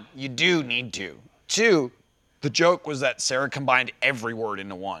 One, you do need to. Two, the joke was that Sarah combined every word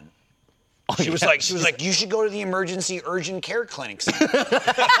into one. She was like, you should go to the emergency urgent care clinic. Something.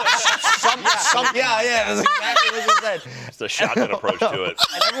 Yeah, that's exactly what she said. It's a shotgun approach to it.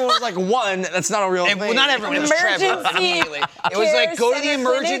 And everyone was like, one, that's not a real thing. Well, not everyone. It was Trevor. Emergency Immediately. It was like, go to the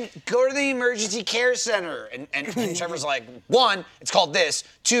care emergency care center. And Trevor's like, one, it's called this.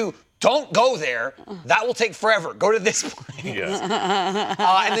 Two, don't go there. That will take forever. Go to this place. Yeah.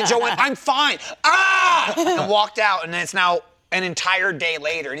 And then Joe went, I'm fine. And walked out. And then it's now an entire day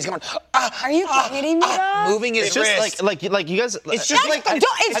later, and he's going, Are you kidding me, dog? moving his It's just wrist. like you guys. It's just like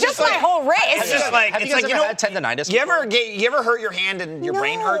It's just my whole race. It's just like have it's you guys like ever had tendonitis? You ever hurt your hand and your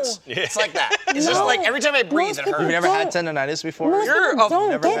brain No. hurts? It's like that. It's just like every time I breathe, Most it people You've hurts. never had tendonitis before? Most You're people a- don't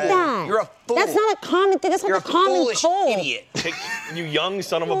never get had- that. You're a fool. That's not a common thing. That's You're not a a common foolish cold. idiot. You young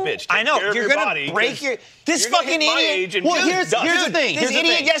son of a bitch. I Take know care of you're your gonna body, break 'cause your. This you're gonna fucking hit my idiot. age and Well, just here's dust. the thing. This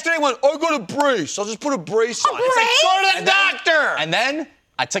idiot yesterday went, I got a brace. I'll just put a brace on. It's like, brace? go to the doctor. And then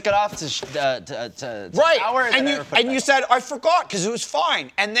I took it off to Right, shower. and then I you put it back. said I forgot because it was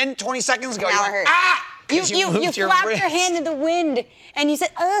fine, and then 20 seconds ago, Now you it went, hurts. ah! You 'Cause moved flapped wrist. your hand in the wind and you said,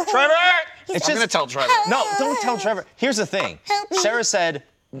 oh. Trevor. It's I'm gonna just- tell Trevor. No, don't tell Trevor. Here's the thing. Help me. Sarah said,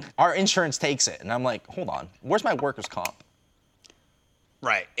 our insurance takes it. And I'm like, hold on. Where's my workers' comp?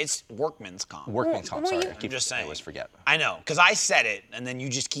 Right, it's workman's comp. Workman's comp, sorry. you- I keep, I'm just saying. I always forget. I know, because I said it, and then you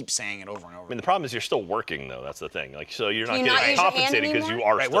just keep saying it over and over. I mean, the problem is you're still working, though. That's the thing. Like, so you're not Can you getting not use your hand compensated because you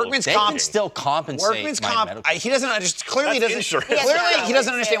anymore? are Right, still workman's They comp- can still compensate Workman's my comp, medical. he doesn't understand. Clearly, That's he doesn't. insurance. Yes, Clearly, no, he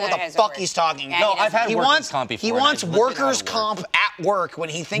doesn't we understand say what that the as a fuck word. he's talking Yeah, about. he I've had He workman's wants comp before. He and I wants lived it out workers' at work. comp at work when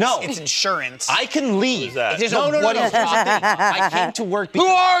he thinks No. it's insurance. I can leave. Who's that? He doesn't No, know no, what no. he's talking. I came to work Who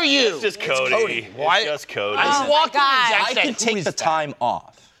because are you? It's just Cody. Cody. Why? It's just Cody. I just Oh walked in my and God. Jack I said, can "Who take is the that?" time off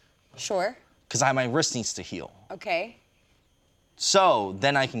Sure. because my wrist needs to heal. Okay. So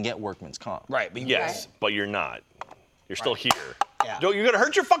then I can get workman's comp. Right, but Yes, but you're not. You're still here. Yeah. You're gonna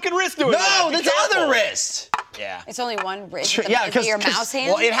hurt your fucking wrist doing that. No, Be that's the careful. other wrist. Yeah. It's only one wrist. Sure, Is yeah, it 'cause- your 'cause- mouse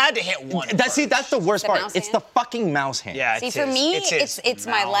hand? Well, it had to hit one. That's the worst The part. mouse It's hand? the fucking mouse hand. Yeah. See, it's for his- me, his it's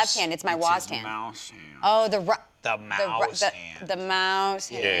my mouse. left hand. It's my It's washed his hand. mouse hand. Oh, the mouse hand. The mouse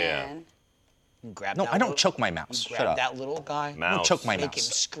hand. Yeah. Grab No, that I don't little- choke my mouse. You Shut grab up. that little guy. I don't Mouse. choke my Make mouse.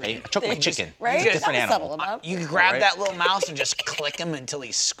 him scream. I choke my chicken. Right? Different That was animal. subtle enough. You can grab Right. that little mouse and just click him until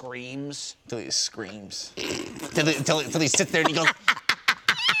he screams. Until he screams. Until he sits there and he goes,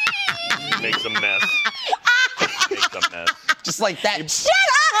 Makes a mess. Makes a mess. just like that. Shut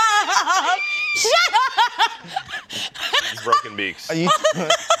up! Shut up! Broken beaks. Are you-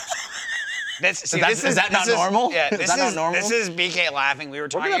 Is that not normal? Yeah, Is this that not is normal? this is BK laughing. We were We're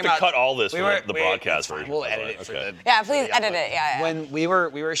talking gonna have about to cut all this for the broadcast it's fine. version. We'll by the edit way. it for Okay. the. Yeah, please the edit output. it. Yeah. When we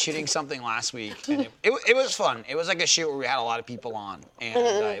were shooting something last week, and it was fun. It was like a shoot where we had a lot of people on, and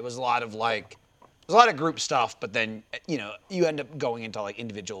it was a lot of like. There's a lot of group stuff, but then you end up going into like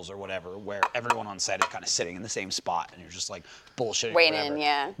individuals or whatever, where everyone on set is kind of sitting in the same spot, and you're just like bullshitting. or Waiting, whatever.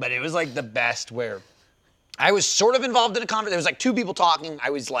 yeah. But it was like the best where I was sort of involved in a conversation. There was like two people talking. I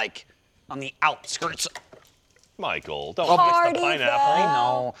was like on the outskirts. Michael, don't Party mix the pineapple.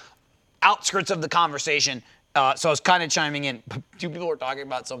 foul. No, outskirts of the conversation. So I was kind of chiming in. Two people were talking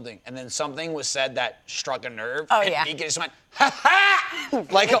about something, and then something was said that struck a nerve. Oh, and yeah. Mika just went, ha ha,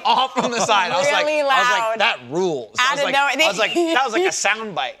 like off from the side. I was Really like, loud. that rules. I Out was of like, nowhere. I was like, that was like a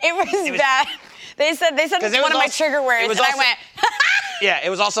sound bite. It was bad. They said it's it one was of my also- trigger it words, was and I also- went. Yeah,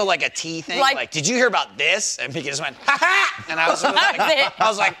 it was also like a T thing. Like- Like, did you hear about this? And Mika just went, ha ha, and I was like, it. I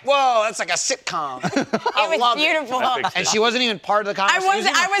was like, whoa, that's like a sitcom. I It was love beautiful. Epic. And she wasn't even part of the conversation. wasn't- It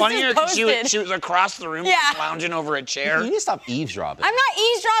was I was funnier just 'cause posted. she was across the room, Yeah. lounging over a chair. You need to stop eavesdropping. I'm not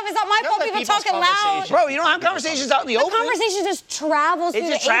eavesdropping. It's not my fault. let People people's talking loud. conversations- Bro, you don't have conversations out in the The open. conversation just travels through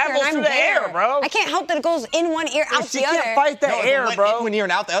just the ether, travels and I'm through the there. air, bro. I can't help that it goes in one ear, out You the other. can't fight the No, if it air, went bro. in one ear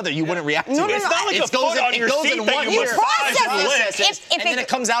and out the other, you wouldn't react to No, it. no, It's no. not like It a goes foot in- on it your goes seat in that one you ear. process it. Processes, If and then it- it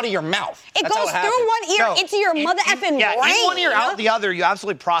comes out of your mouth. It That's how goes happens. through one ear No, into your mother effing yeah, brain. in one ear, out the other, you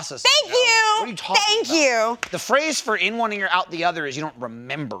absolutely process it. Thank Joe. you. What are you talking Thank about? you. The phrase for in one ear, out the other is you don't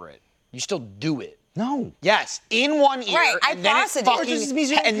remember it. You still do it. No. Yes, in one ear, Right, I and then it processed it. fucking, Or it just means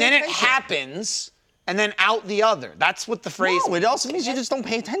you don't and pay then it attention. happens, and then out the other. That's what the phrase. No, it also means you just don't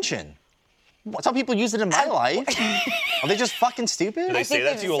pay attention. That's how people use it in my life. Are they just fucking stupid? Do they I say think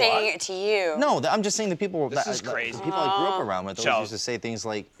that they're to you a saying lot? it to you. No, I'm just saying the people This is crazy. the people I grew up around with Joe. always used to say things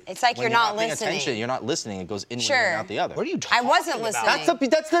like, It's like when you're not paying listening. attention, you're not listening. It goes in one ear Sure. and out the other. What are you talking I wasn't about? listening.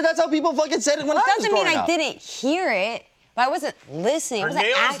 That's how people fucking said it when I was Doesn't mean growing I up. didn't hear it, but I wasn't listening. I Her wasn't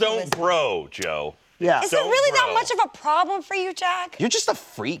nails actively don't listening. grow, Joe. Yeah. Is it don't really that grow. much of a problem for you, Jack? You're just a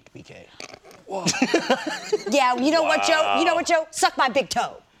freak, BK. Yeah, you know what, Joe? You know what, Joe? Suck my big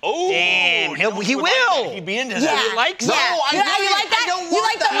toe. Oh, Damn, he would will. Like that. He'd be into that. He likes yeah. it. You like that? don't You want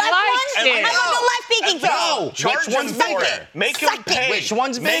like the that. left Likes one? it. How about the left peeking throw? No. Charge Which him one's for bigger? it. Make him Suck it. pay. Which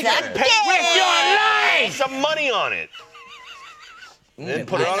one's Make bigger? him pay With your life. some money on it. And then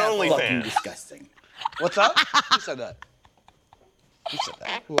put it on Fucking OnlyFans. disgusting. What's up? Who said that? Who said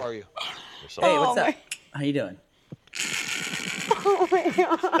that? Who are you? Hey, what's up? How you doing?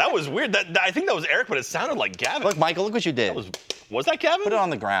 That was weird. I think that was Eric, but it sounded like Gavin. Look, Michael, look what you did. Was that Gavin? Put it on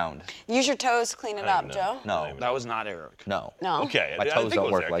the ground. Use your toes to clean it up, Joe. No. That was not Eric. No. No. Okay, My I toes think don't it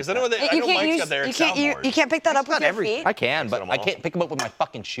was work Eric, like 'cause I know, that. I You know can't Mike's use. got the Eric You can't. soundboard. You can't pick that up with not your everything. feet. I can, but them I all. can't pick them up with my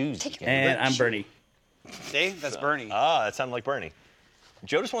fucking shoes. And I'm Bernie. See? That's Bernie. Ah, that sounded like Bernie.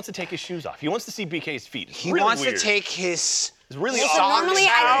 Joe just wants to take his shoes off. He wants to see BK's feet. It's He really wants weird. to take his. It's really So odd. normally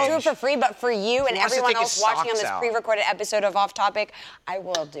I don't do it for free, but for you and He wants to everyone take his else watching on socks this out. pre-recorded episode of Off Topic, I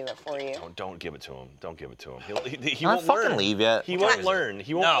will do it for you. Don't give it to him. Don't give it to him. He Not won't fucking learn. leave yet. He won't learn.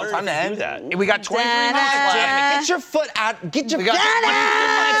 He won't No, learn time if to you do end. that. We got 23 minutes left. Get your foot out. Get your We got 23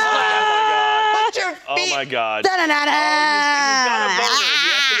 minutes left. Put your Oh feet. my God. Da-da-da-da. He's got a boner. He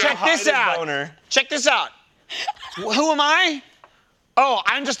has to go Check hide this his out. boner. Check this out. Who am I? Oh,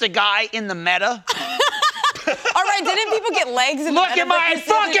 I'm just a guy in the meta. All right, didn't people get legs in Look the at my metaverse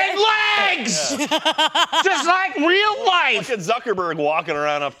the other day? fucking legs! Just like real life. Look at Zuckerberg walking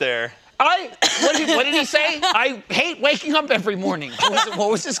around up there. What did he say? I hate waking up every morning. What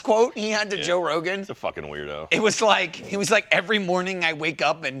was his quote he had to Joe Rogan? He's a fucking weirdo. He was like, every morning I wake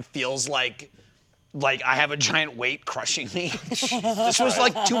up and feels like I have a giant weight crushing me. This was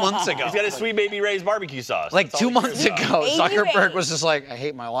like 2 months ago. He's got his Sweet Baby Ray's barbecue sauce. Like That's all 2 he months cares about. ago, Baby Zuckerberg Ray. was just like, I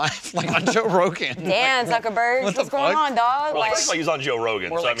hate my life, like on Joe Rogan. Damn, Zuckerberg, What the what's going fuck? on, dog? Well, first of all, he was on Joe Rogan,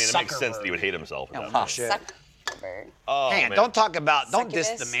 More so like I mean, it makes sense Zuckerberg. that he would hate himself. at that Oh, point. shit. Zuckerberg. Oh, Man, man. don't diss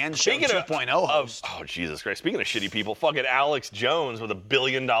the Succubus. man show Speaking 2.0 of, host. oh Jesus Christ! Speaking of shitty people, fucking Alex Jones with $1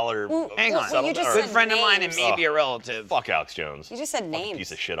 billion. Hang on. Well, you just Good said friend of mine and names. maybe a relative. Fuck Alex Jones. You just said names.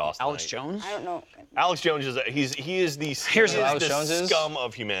 Piece of shit, Austin. Alex Knight. Jones? I don't know. Alex Jones is he is the Here's what Alex Jones is? scum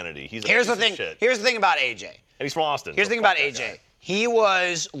of humanity. He's a Here's the piece of thing. shit. Here's the thing about AJ. And he's from Austin. Here's so the thing fuck about that AJ. guy. He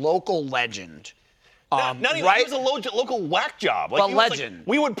was local legend. Not even, right? he was a local whack job. Like, But he was legend. Like,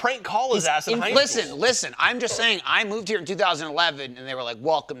 we would prank call his ass in high school. Listen. I'm just saying. I moved here in 2011, and they were like,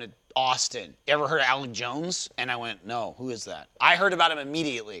 "Welcome to Austin." Ever heard of Alex Jones? And I went, "No. Who is that?" I heard about him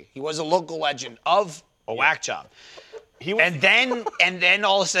immediately. He was a local legend of a whack job. He was, And then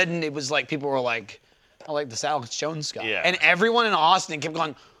all of a sudden, it was like people were like, "I like this Alex Jones guy," Yeah. and everyone in Austin kept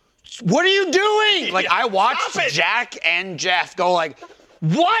going, "What are you doing?" Like Yeah, I watched stop it. Jack and Jeff go like,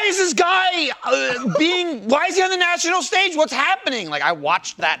 "Why is this guy why is he on the national stage? What's happening?" Like I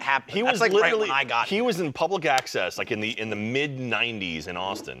watched that happen. He That's was like literally. right when I got he here. was in public access, like in the mid '90s in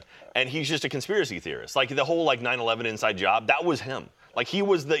Austin, and he's just a conspiracy theorist. Like the whole 9/11 inside job, that was him. Like he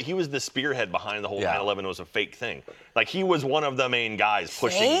was the spearhead behind the whole Yeah. 9/11 was a fake thing. Like he was one of the main guys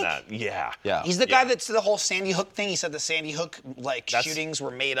pushing Fake? that. Yeah. Yeah. He's the guy that's the whole Sandy Hook thing. He said the Sandy Hook That's- shootings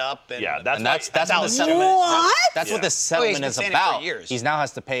were made up. And Yeah, that's And that's why- what the Alex settlement. What? That's what Yeah. the settlement been is saying it for about. years. He now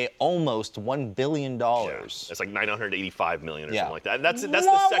has to pay almost $1 billion. It's like 985 million or Yeah. something like that. That's Whoa, the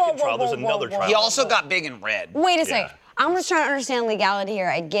whoa, second whoa, trial. There's whoa, another whoa, trial. he also got big and red. Wait a Yeah. sec. I'm just trying to understand legality here.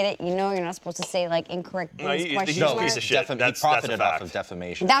 I get it. You know you're not supposed to say incorrect No, things. he's question a mark. piece of shit. He That's a profited off fact. of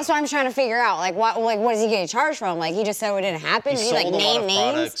defamation. That's what I'm trying to figure out. What is he getting charged from? He just said it didn't happen. He Did sold he a lot name of names?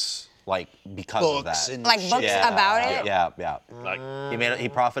 products because Books of and that. Like books Yeah, about it? Yeah. Like, He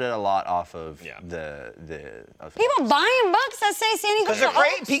profited a lot off of Yeah. of People buying books that say Sandy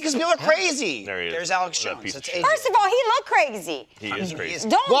Hook. Because people are crazy. There he is. There's Alex That Jones. piece of It's shit. AJ. First of all, he looked crazy. he is crazy.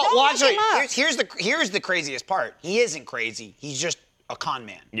 Don't Well, look actually, him up. here's the craziest part. He isn't crazy. He's just a con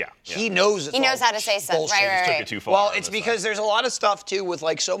man. Yeah. He knows it's He knows all how to say stuff. bullshit. Right. Took it too far. Well, on it's this because side. there's a lot of stuff too with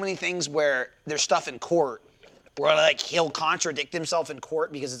so many things where there's stuff in court where he'll contradict himself in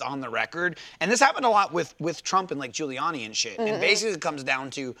court because it's on the record. And this happened a lot with Trump and Giuliani and shit. And basically it comes down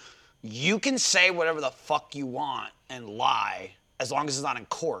to you can say whatever the fuck you want and lie as long as it's not in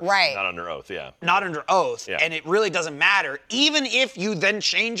court. Right. Not under oath. Yeah. Not under oath. Yeah. And it really doesn't matter. Even if you then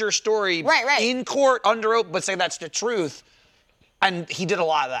change your story Right. in court under oath, but say that's the truth. And he did a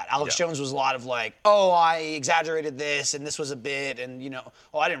lot of that. Alex Yeah. Jones was a lot of I exaggerated this and this was a bit and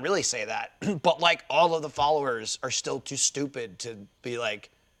I didn't really say that. But all of the followers are still too stupid to be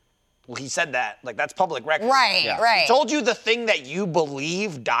well, he said that. That's public record. Right, Yeah. right. He told you the thing that you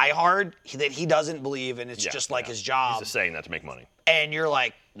believe, die hard, that he doesn't believe, and it's Yeah, just yeah. his job. He's just saying that to make money. And you're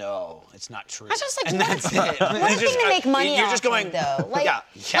like, no, it's not true. I just and what that's a- it. What a It's thing to make money You're off just going, of, though. yeah.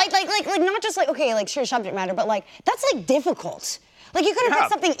 Not just sure subject matter, but that's difficult. Like you could have done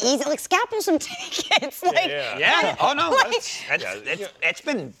something easy, like scalpel some tickets. Like, Yeah. Oh no, Like- it's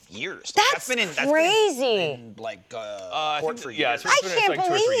been years. That's crazy. Been like I court think for yeah, years. it's been can't like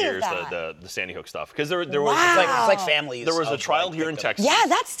 2 or 3 believe years that. the Sandy Hook stuff because there was Wow. It's like families. there was a of, trial like, here in victims. Texas. Yeah,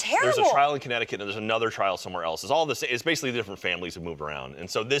 that's terrible. There's a trial in Connecticut and there's another trial somewhere else. It's all the same. It's basically different families who moved around. And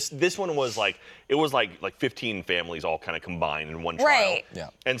so this one was like 15 families all kind of combined in one trial. Right. Yeah.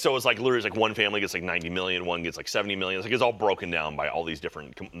 And so it's like literally it's like one family gets like 90 million, one gets like 70 million. It's like it's all broken down by all these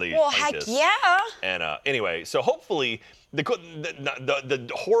different Well, heck plaintiffs. yeah. And anyway, so hopefully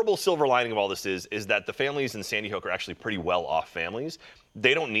the horrible silver lining of all this is that the families in Sandy Hook are actually pretty well off families.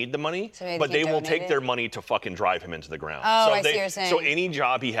 They don't need the money, So maybe but they they will donate take it? their money to fucking drive him into the ground. Oh, so I see what you're saying. So any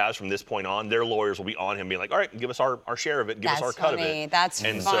job he has from this point on, their lawyers will be on him, being like, all right, give us our share of it, give us our That's cut of funny. it. That's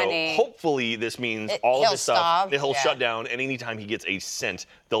and funny. so hopefully this means It- all of he'll this stuff, stop, he'll yeah. shut down, and anytime he gets a cent,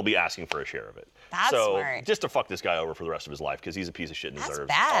 they'll be asking for a share of it. That's so smart. just to fuck this guy over for the rest of his life, because he's a piece of shit and That's deserves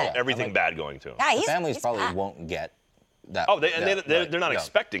bad. everything bad going to him. Yeah, The he's, families he's probably bad. won't get that. Oh, they're not yeah.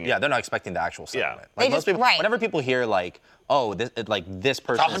 expecting it. Yeah, they're not expecting the actual settlement. Yeah. Like They most just- people, right. whenever people hear like, oh, this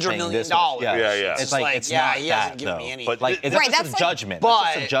person is $100 paying million. this much, Yeah, yeah. It's It's like like, it's yeah, not he that hasn't given though. me any. But Like th- that's Right, just that's a like- judgment. But-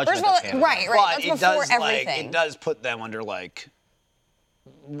 That's just a judgment. First of all, that's handed. right. But That's it before does everything. it does put them under like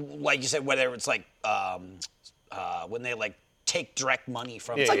you said, whether it's like when they like take direct money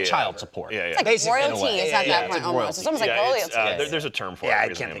from. Yeah, It's like yeah, child yeah. support. Yeah, yeah. It's like Basically, in a royalty way. is at Yeah, that it's point like almost. royalty. It's almost like Yeah, royalty. it's, there's a term for it. Yeah, I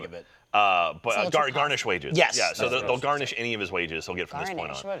forget the can't name think of it. But little too garnish wages. Yes. Yeah, so That's they'll garnish any of his wages he'll get from this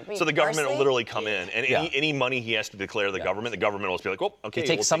Garnish? point What, on. be So the government will parsley? literally come in, and Yeah. any money he has to declare to the government will just be like, well, okay. He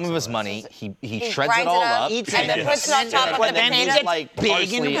takes we'll some take of his that. money, he He shreds grinds it all it up, up, eats and it. then puts it on top of But the then he potato. gets like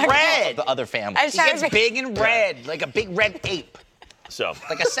big and parsley red. of the other family. I He started gets big and red, like a big red ape, So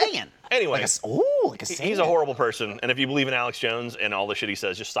like a Saiyan. anyway, Like a he's Saiyan. a horrible person, and if you believe in Alex Jones and all the shit he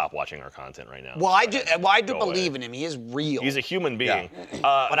says, just stop watching our content right now. Well, I do. Well, I do Go away. believe in him. He is real. He's a human being.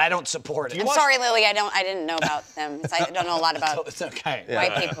 but I don't support it. I'm sorry, Lily. I didn't know about them. I don't know a lot about It's okay.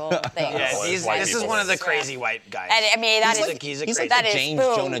 white people things. Yeah, Well, this white is people. one of the crazy white guys. And I mean, that He's is like- he's a He's crazy. like that is James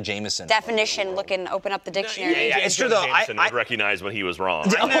boom. Jonah Jameson. Definition. Open up the dictionary. yeah, it's true, Jonah though. Jameson would recognize when he was wrong.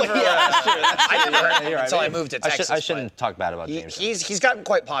 I never, I never heard him until I moved to Texas. I shouldn't talk bad about but James. he's gotten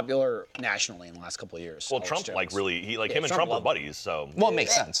quite popular nationally in the last couple of years. Well, Alex Trump, Jones. like, really, him and Trump Trump were loved buddies, so. Well, it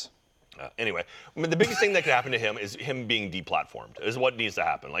makes sense. Anyway, I mean, the biggest thing that could happen to him is him being deplatformed. Is what needs to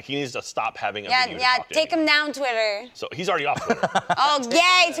happen. Like he needs to stop having a venue to talk to Take him anyone. down, Twitter. So he's already off Twitter. Oh,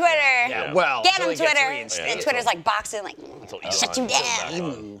 yay, Twitter. Yeah, well, Get until him, he gets Twitter. reinstated. And Twitter's like boxing, like, Elon shut you puts down.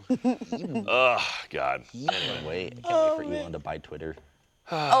 him back on. Ugh, God. Anyway. I can't wait for Elon to buy Twitter.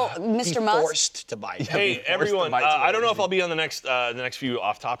 Oh, Be Mr. Musk. forced to buy. Hey, everyone, I don't know if I'll be on the next few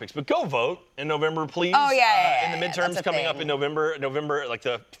off topics, but go vote in November, please. Oh, yeah, in the that's midterms a coming up thing. in November, like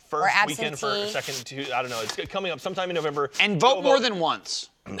the first weekend for absentee. second, two, I don't know. It's coming up sometime in November. And Go vote more than once.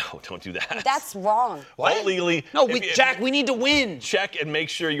 No, don't do that. That's wrong. Vote legally. No, If Jack, we need to win. check and make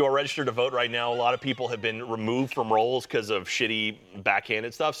sure you are registered to vote right now. A lot of people have been removed from rolls because of shitty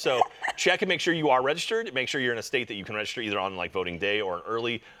backhanded stuff. So check and make sure you are registered. Make sure you're in a state that you can register either on like voting day or an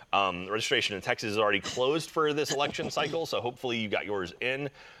early. Registration in Texas is already closed for this election cycle, so hopefully you got yours in.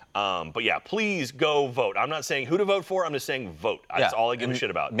 But yeah, please go vote. I'm not saying who to vote for. I'm just saying vote. That's all I give a and shit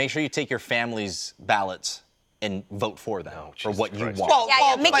about. Make sure you take your family's ballots and vote for them for Jesus what you Christ. want. Well,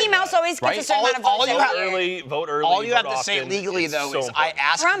 Yeah, Mickey Mouse always gets Right? a certain amount of All votes you every have- year. Vote early. All you vote have to say often. legally, It's though, so is I important.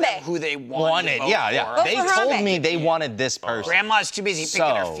 asked Harambe. them who they Want wanted to it, vote yeah. for. They for told Harambe. me they wanted this person. Grandma's too busy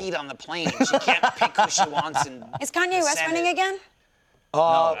picking her So- feet on the plane. She can't pick who she wants. And Is Kanye West running again?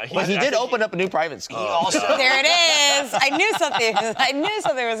 But he I did think open up a new private school. also, There it is. I knew something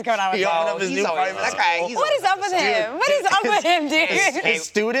was going on with He opened that. up his he's new always- private that school. guy, he's What is up with him? What is up with him, dude? His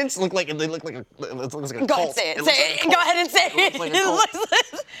students look like a Go cult. ahead, say it. looks Say like a it. cult. Go ahead and say it. looks like a It cult.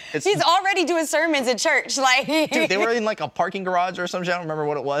 looks- He's already doing sermons at church. Like, Dude, they were in like a parking garage or something. I don't remember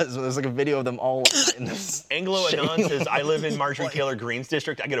what it was. There's like a video of them all in this. Anglo Anon says, I live in Marjorie Taylor Greene's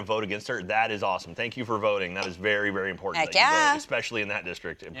district. I get a vote against her. That is awesome. Thank you for voting. That is very, very important Heck that you yeah. vote, especially in that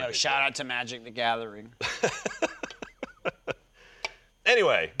district. in particular. shout out to Magic the Gathering.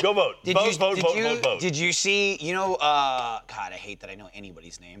 Anyway, go vote. Vote. Did you see, God, I hate that I know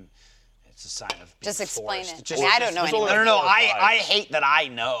anybody's name. It's a sign of being just explain forced. it. Just- I mean, I don't know There's only anyone. No, like 4 or 5. I hate that I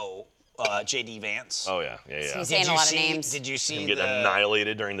know J.D. Vance. Oh, yeah. He's saying a lot of names. Did you see Him get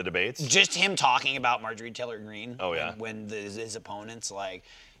annihilated during the debates. just him talking about Marjorie Taylor Greene? Oh, yeah. When his opponents, like,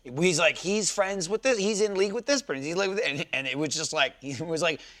 he's like, he's friends with this, he's in league with this person, he's in league with, and it was just like, he was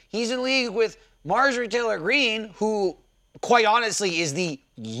like, he's in league with Marjorie Taylor Greene, who quite honestly, is the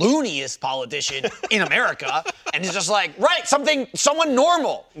looniest politician in America, and is just like, right, someone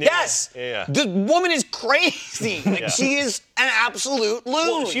normal. Yes, the woman is crazy. Like, she is an absolute loon.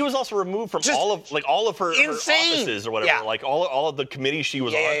 Well, she was also removed from all of her offices or whatever. Yeah. Like all of the committees she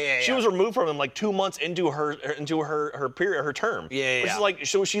was on. She was removed from them like 2 months into her period, her term. Which is like,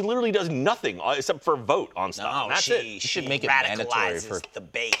 so she literally does nothing except for vote on stuff. No, and that's it. You should make it mandatory for the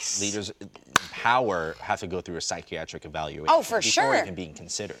base. leaders in power have to go through a psychiatric evaluation. Oh, for before sure. even being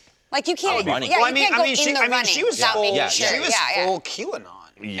considered. Like you can't. running. Yeah, Well, you can't go in the running she was without full, making yeah, sure. she was yeah. full QAnon.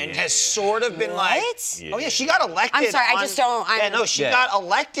 And has sort of been like, What? oh yeah, she got elected. I'm sorry, I just don't- She got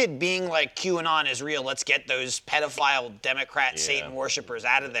elected being like QAnon is real. Let's get those pedophile Democrat Satan worshippers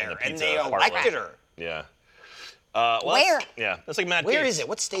out of there, and they elected her. Yeah. Well, Where? That's like Matt Where Gaetz. is it?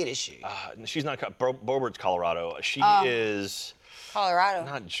 What state is she? She's not. Bobert's Colorado. She is Colorado.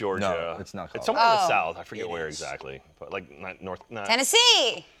 not Georgia. No, it's not It's somewhere in the Oh. south. I forget where exactly, but like not north. Not,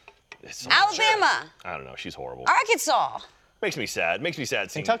 Tennessee. it's Alabama. I don't know. She's horrible. Arkansas. Makes me sad. Makes me sad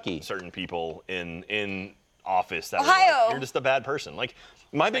seeing Kentucky. certain people in office that are Ohio. like, you're just a bad person. Like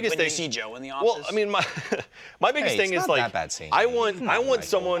my biggest when thing. you see Joe in the office. Well, I mean, my biggest Hey, thing it's is not like that bad seeing I you. want Come on, Michael.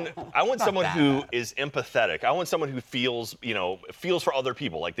 someone that who bad. is empathetic. I want someone who feels for other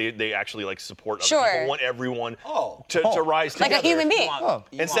people. Like they actually like support other Sure. people. Want everyone Oh. to rise Like together. a human being.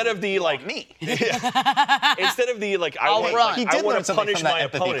 Instead of the like me. instead of the like I'll run. He I did want learn to something punish from that my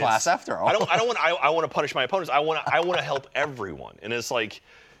empathy opponents. class after all. I want to punish my opponents. I want to help everyone. And it's like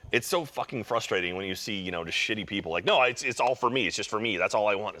it's so fucking frustrating when you see, just shitty people like, no, it's all for me. It's just for me. That's all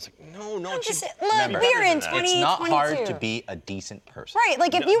I want. It's like, no, it Just, should look, be we're better in than that. 2022. It's not hard to be a decent person. Right,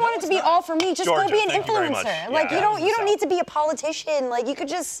 like if you want it to be all for me, just go Georgia, be an thank you very much. influencer. Like Yeah, you don't need to be a politician. Like you could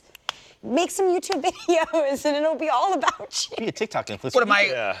just make some YouTube videos and it'll be all about you. Be a TikTok influencer. What am I?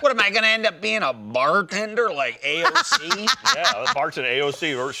 Yeah. What am I gonna end up being? A bartender like AOC? Yeah, Bart's an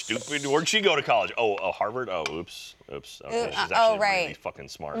AOC. We're stupid. Where'd she go to college? Oh, Harvard. Oh, oops. Okay, she's actually right. really fucking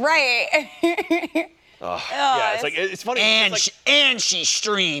smart. Right. Yeah, it's like it's funny. and it's she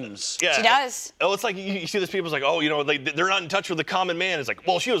streams. yeah, She does. Oh, it's like you see this people's like, oh, they're not in touch with the common man. It's like,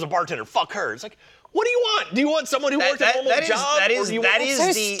 well, she was a bartender. Fuck her. It's like, what do you want? Do you want someone who worked a normal job? That or do you want-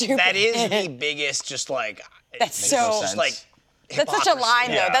 so stupid. that is the biggest. Just like That's so. just like. That's such a line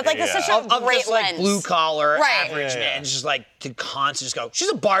though. Yeah, That's like yeah. such a Of great just like lens. blue collar Right. average Yeah, man, yeah. it's just like to constantly just go. She's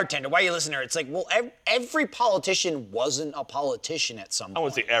a bartender. Why are you listening to her? It's like, well, every politician wasn't a politician at some point. I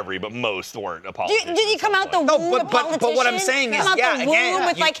wouldn't say every, but most weren't a politician. Did he come out the womb No, a politician? but what I'm saying come is, out yeah, the again, womb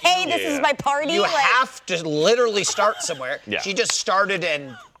with you- like, hey, this yeah. is my party. You like, have to literally start somewhere. Yeah. She just started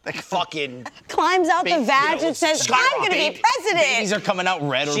and fucking. climbs out the vag and says, I'm going to be baby- president. These are coming out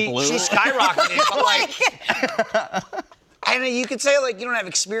red or blue. She skyrocketed, but like. I know you could say like you don't have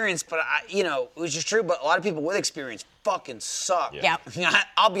experience, but which is true. But a lot of people with experience fucking suck. Yeah.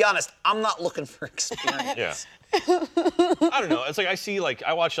 I'll be honest. I'm not looking for experience. Yeah. I don't know. It's like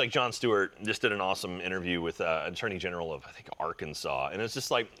I watched like Jon Stewart just did an awesome interview with Attorney General of I think Arkansas, and it's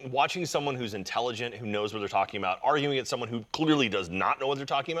just like watching someone who's intelligent, who knows what they're talking about, arguing against someone who clearly does not know what they're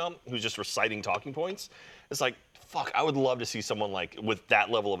talking about, who's just reciting talking points. It's like, fuck, I would love to see someone like with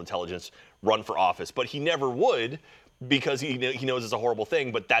that level of intelligence run for office, but he never would. Because he knows it's a horrible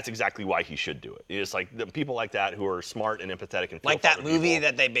thing, but that's exactly why he should do it. It's like the people like that who are smart and empathetic and feel Like for that other movie people.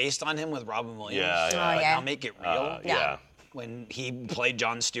 that they based on him with Robin Williams. Yeah, yeah. Like, yeah. I'll make it real. Yeah. When he played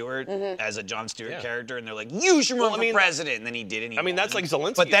Jon Stewart as a Jon Stewart Yeah. character, and they're like, "You should run Well, I for mean, president," and then he did, and he I mean, that's won. like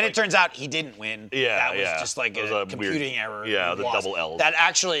Zelensky. But then like- it turns out he didn't win. Yeah, that was yeah. just like It was a a weird- computing error. yeah, He the lost. double Ls. That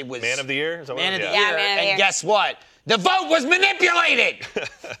actually was Man of the Year? Is that what Man it of the was? Year. Yeah, Man of the and Year. guess what? The vote was manipulated.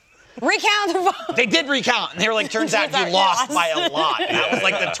 Recount the vote. They did recount, and they were like, "Turns out you You lost lost. by a lot." And that was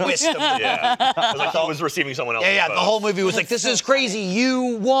like the twist of the Yeah. It was like he was receiving someone else's Yeah, vote. the whole movie was like, "This is crazy,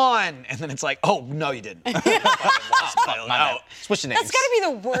 you won," and then it's like, "Oh no, you didn't." Switch the names. That's got to be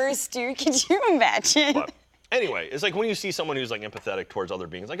the worst, dude. Could you imagine? But anyway, it's like when you see someone who's like empathetic towards other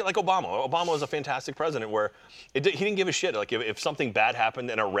beings, like Obama. Obama was a fantastic president where he didn't give a shit. Like if something bad happened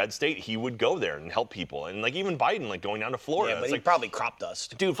in a red state, he would go there and help people. And like even Biden, like going down to Florida. Yeah, but it's he like, probably crop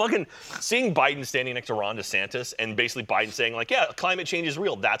dust. dude, fucking seeing Biden standing next to Ron DeSantis and basically Biden saying like, yeah, climate change is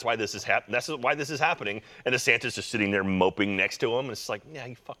real. That's why this is happening. That's why this is happening. And DeSantis just sitting there moping next to him. And it's like, yeah,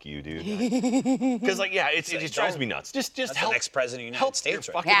 fuck you, dude. Because like, yeah, it just drives me nuts. Just That's help the next president of the help United States,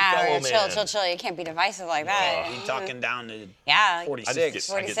 your right? fucking Yeah, fellow chill, man. chill. You can't be divisive like that. He's talking down to Yeah. 46. I get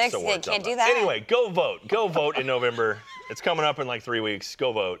 46, so they worked can't up. do that. Anyway, go vote. Go vote in November. It's coming up in like 3 weeks.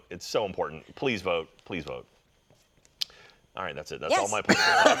 Go vote. It's so important. Please vote. Please vote. All right, that's it. That's Yes. all my points.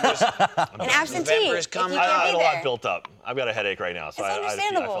 An absentee. November is if coming. you I can't had be a lot there. built up. I've got a headache right now, so It's I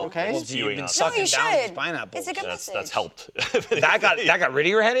understandable. felt Okay. well, So you've been No, sucking you down these should. pineapples. It's a good that's message. helped. That got rid of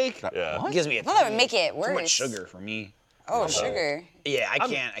your headache? Yeah. It gives me a Well, that would make it Too much worse. sugar for me. Oh, sugar. Yeah,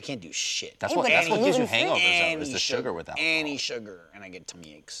 I can't do shit. That's Hey, what but that's what gives you gluten-free. hangovers though, is the sugar with alcohol. Any sugar, and I get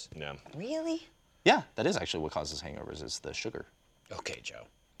tummy aches. Yeah. Really? Yeah, that is actually what causes hangovers is the sugar. Okay, Joe.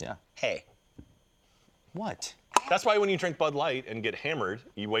 Yeah. Hey, What? That's why when you drink Bud Light and get hammered,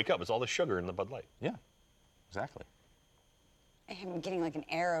 you wake up. It's all the sugar in the Bud Light. Yeah. Exactly. I'm getting like an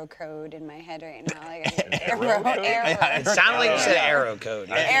arrow code in my head right now. Like an arrow code? it sounded like you said arrow code.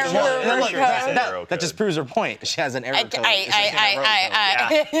 Arrow Sure, code. arrow That just code. proves her point. She has an error code.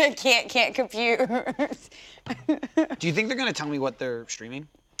 I can't compute. Do you think they're gonna tell me what they're streaming?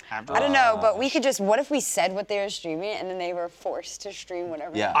 After? I don't know, but we could just. What if we said what they were streaming and then they were forced to stream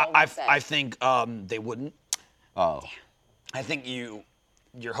whatever? Yeah. the hell we I said? think they wouldn't. Oh. I think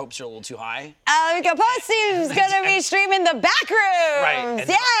your hopes are a little too high. Alika Posse's gonna be streaming the back rooms. Right, and-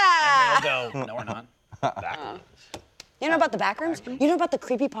 Yeah. They'll go, no, we're not. Backwards. You know about the back rooms? You know about the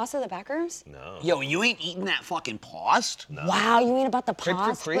creepy pasta of the back rooms? No. Yo, you ain't eating that fucking paused? No. Wow, you ain't about the Creep, creep,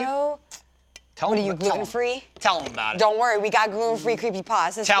 pasta, creep? bro? Tell What are them, you, gluten-free? Tell them about it. Don't worry, we got gluten-free creepy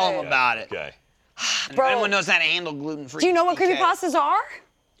pastas. Tell them about it. Okay. Bro, Anyone knows how to handle gluten-free? do you know what creepy PK? pastas are?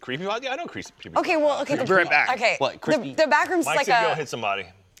 Creepy Bud? Yeah, I know creepy. Okay, well, okay. Be right back. Okay, What, crispy? the back rooms is Mike like said go a. hit somebody.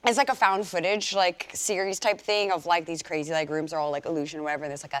 It's like a found footage like series type thing of like these crazy like rooms are all like illusion or whatever.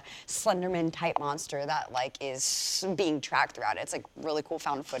 There's like a Slenderman type monster that like is being tracked throughout it. It's like really cool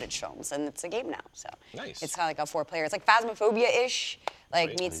found footage films and it's a game now. So Nice. it's kind of like a 4-player. It's like Phasmophobia-ish,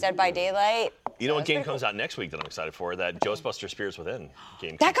 like meets Dead by Daylight. You know So what it's game pretty comes cool. out next week that I'm excited for? That Ghostbusters Spirits Within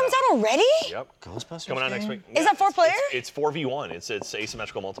game. That comes out already? Yep. Ghostbusters Coming out game? next week. Is that 4-player? It's 4v1. It's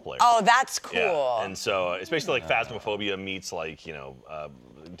asymmetrical multiplayer. Oh, that's cool. Yeah. And so it's basically like Phasmophobia meets like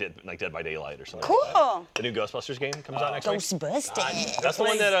Dead by Daylight or something. Like Cool. that. The new Ghostbusters game comes out next week. Ghostbusters. That's the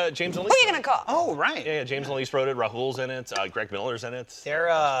one that James Elise. Who are you gonna call? Oh, right. Yeah, James Elise wrote it. Rahul's in it. Greg Miller's in it.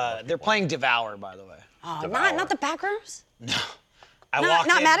 They're playing Devour, by the way. Oh, Devour. not the back rooms? I Not- walked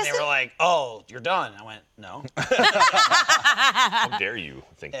not in Madison? and they were like, "Oh, you're done." I went, "No." How dare you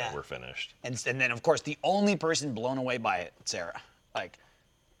think that Yeah. we're finished? and then of course the only person blown away by it, Sarah. Like,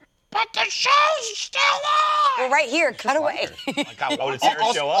 but the show's still on. We're right here. Cut away. Like, I Oh, did Sarah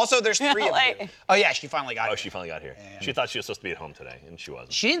also, show up? also, there's 3 of you. Like- Oh yeah, she finally got Oh, here. she finally got here. She thought she was supposed to be at home today, and she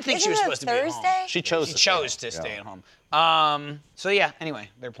wasn't. She didn't think she Isn't was it a supposed to be at home. Thursday? She chose She to chose stay. to stay at home. So yeah. Anyway,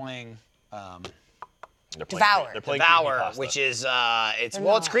 they're playing They're playing, Devour. They're playing Devour, creepypasta. which is it's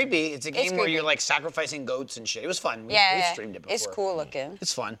not. creepy. It's a game where creepy. you're like sacrificing goats and shit. It was fun. We Yeah, streamed it before. it's cool looking.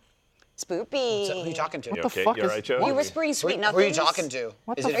 It's fun. Spoopy. So, who are you talking to? You the okay? fuck You all is- right, Joe? what? You whispering sweet Who nothings? are you talking to?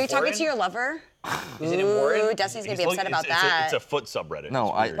 Is it Are you talking important? to your lover? Is it Ooh, important? Destiny's gonna He's be upset looking- about it's that. It's a foot subreddit. No,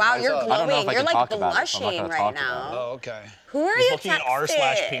 It's I- weird. Wow, you're I don't know if glowing. I You're can like talk about it, so I'm not blushing gonna right talk now. about it. Oh, okay. Who are He's you looking at texting?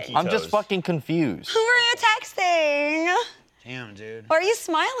 r/pinky I'm just toes. fucking confused. Who are you texting? Damn, dude. Why are you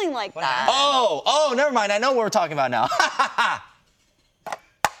smiling like that? Oh, never mind. I know what we're talking about now.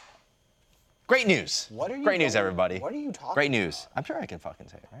 Great news. What are you Great news, doing? everybody. What are you talking Great news. I'm sure I can fucking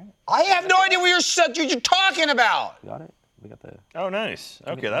say it, right? I have no idea what you're talking about. We got it? We got the. Oh, nice.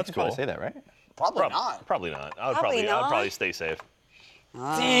 Okay, that's I can cool. probably say that, right? Probably not. Probably not. I would Probably I'd not. probably stay safe.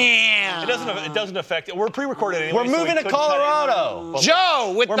 Damn. It doesn't affect. We're pre-recorded anyway. We're so we moving to couldn't cut in. Colorado.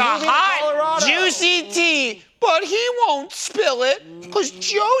 Joe with We're the moving to hot, Colorado. juicy tea, but he won't spill it because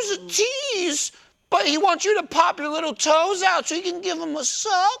Joe's a tease. But he wants you to pop your little toes out so you can give him a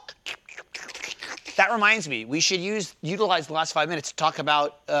suck. That reminds me, we should utilize the last 5 minutes to talk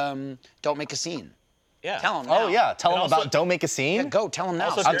about Don't Make a Scene. Yeah. Tell him. Oh, yeah. Tell And them also- about Don't Make a Scene. Yeah, go tell him now.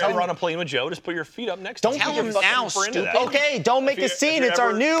 Also, if I'm you're telling ever you- on a plane with Joe, just put your feet up next Don't to him. tell You're him fucking now, super into that. stupid. Okay, Don't Make a you're- Scene. if It's you're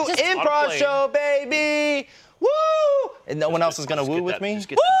our ever new just on a improv plane- show, baby. Woo! And no one else is gonna Just woo get with that- me. just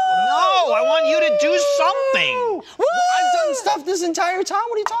get that- No, I want you to do something. Woo! I've done stuff this entire time.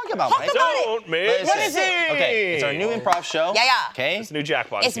 What are you talking about, Mike? Don't make Listen. a scene. Okay, it's our new improv show. Yeah, yeah. Okay. It's a new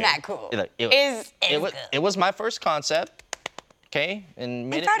Jackbox It's game. mad cool. It was my first concept. Okay, and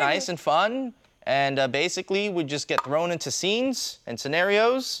made it proud of nice you. and fun. And basically, we just get thrown into scenes and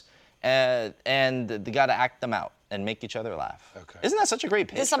scenarios, and they got to act them out and make each other laugh. Okay. Isn't that such a great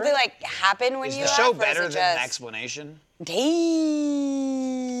pitch? Does something like happen when Is you the laugh, show or is better it than an just, explanation?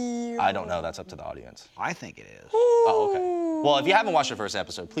 Damn. I don't know. That's up to the audience. I think it is. Oh, okay. Well, if you haven't watched the first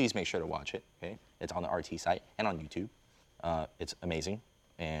episode, please make sure to watch it. Okay, it's on the RT site and on YouTube. It's amazing,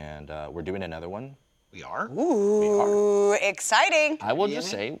 and we're doing another one. We are? Ooh, exciting. I will just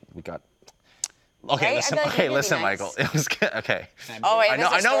say we got. Okay, Right? I listen. feel like Okay, it'd be listen, nice. Michael. It was good. Okay. Oh wait, I know.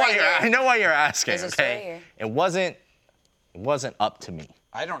 there's a I know why story you're. here. I know why you're asking. There's a story Okay. here. It wasn't It wasn't up to me.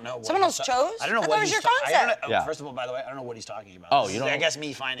 I don't know. What Someone he's else ta- chose? I don't know I what thought it was he's your ta- I don't concept. know- Yeah. First of all, by the way, I don't know what he's talking about. Oh, This you is, don't I know? guess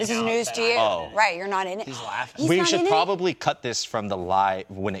me finding This is out news that to you. Oh. Right, you're not in it. He's laughing. He's We not should in it? probably cut this from the live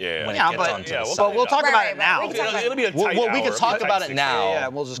when it Yeah. when Yeah, it gets but- onto yeah, the we'll site. But we'll talk Right, about right, it right. now. We can talk about It'll be a Well, tight we hour, can talk tight about it 60. now, Yeah,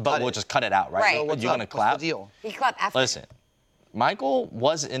 we'll just but cut we'll it. just cut it out, right? Right. So What's you up? gonna What's clap? the deal? We clap after. Listen, Michael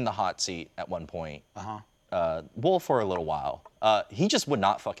was in the hot seat at one point. Well, for a little while. He just would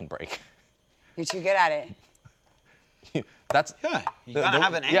not fucking break. You're too good at it. That's Yeah, you gotta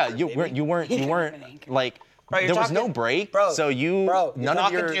have an anchor, Yeah, you baby. weren't gotta have an anchor. like Bro, you're there was no talking- break, Bro, so you Bro, none you're of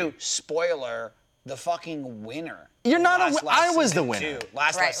talking your to spoiler, the fucking winner. You're not a Last win- I was the season winner. two.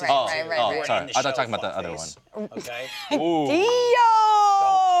 Last Right, season right, two. right, right, oh, right. sorry. In the I thought show, talking about the other fuckface. one. Okay. Ooh,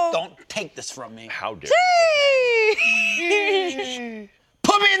 Dio! Don't take this from me. how dare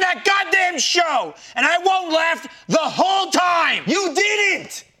Put me in that goddamn show, and I won't laugh the whole time. You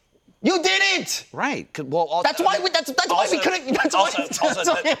didn't. You didn't. Right. Well, That's why we couldn't. That's why. That's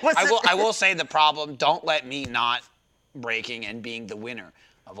why it wasn't I will say the problem. Don't let me not breaking and being the winner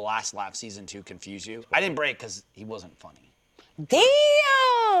of Last Laugh season 2 confuse you. I didn't break because he wasn't funny. Damn!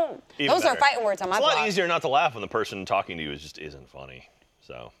 Even Those are better. fighting words on my It's a lot blog. easier not to laugh when the person talking to you just isn't funny.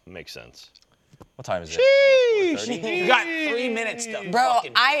 So it makes sense. What time is it? You got 3 minutes to Bro,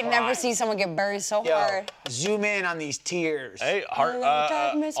 fucking I cry. never see someone get buried so Yo, hard. zoom in on these tears. Hey,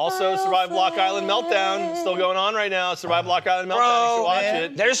 darkness, also my Survive Block Island friend. Meltdown still going on right now. Survive Block Island Meltdown. you should watch man,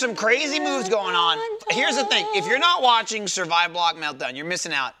 it. there's some crazy moves going on. Here's the thing: if you're not watching Survive Block Meltdown, you're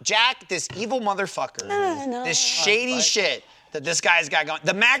missing out. Jack, this evil motherfucker, this shady shit that this guy's got going,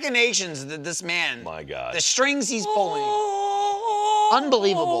 the machinations that this man, My God. the strings he's pulling,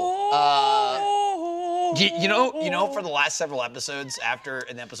 unbelievable. You know, for the last several episodes, after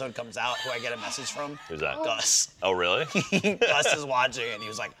an episode comes out, who I get a message from? Who's that? Gus. Oh, really? Gus is watching it, and he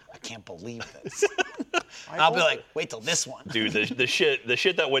was like, I can't believe this. And I'll be like, wait till this one. Dude, the shit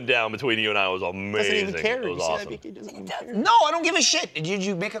that went down between you and I was amazing. Doesn't even care. It You was see that, awesome. Vicky? Doesn't even care. No, I don't give a shit. Did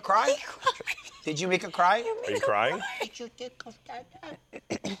you make a cry? Did you make a cry? Are you crying?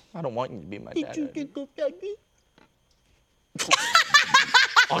 I don't want you to be my dad.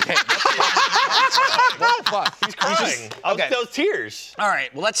 Okay. What the fuck? He's crying. okay. Those tears. All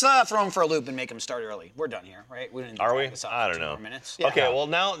right. Well, let's throw him for a loop and make him start early. We're done here, right? We didn't Are drag we? this out I for don't 2 know. more minutes.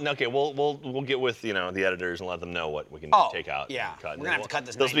 Okay, well we'll get with the editors and let them know what we can Oh, take out. yeah. and cut. We're gonna have to cut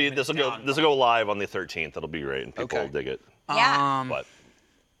this This 90 will minutes go down. this will go live on the 13th. That'll be great, and people Okay. will dig it. Yeah. But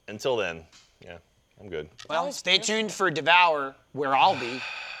until then, yeah, I'm good. Well, stay tuned for Devour, where I'll be.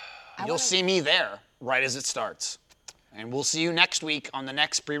 You'll see me there right as it starts. And we'll see you next week on the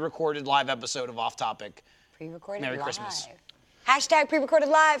next pre-recorded live episode of Off Topic. Pre-recorded Merry live. Christmas. Hashtag pre-recorded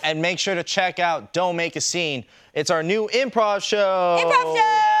live. And make sure to check out Don't Make a Scene. It's our new improv show. Improv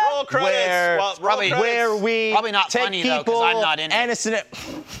show! Roll credits. Where, Roll probably- credits. where we Probably not take funny, though, 'cause people I'm not in it. and it's an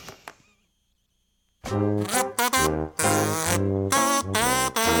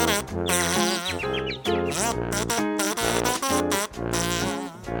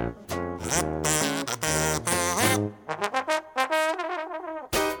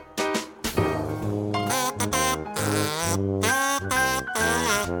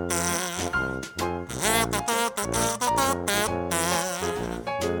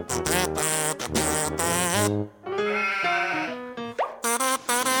Thank you.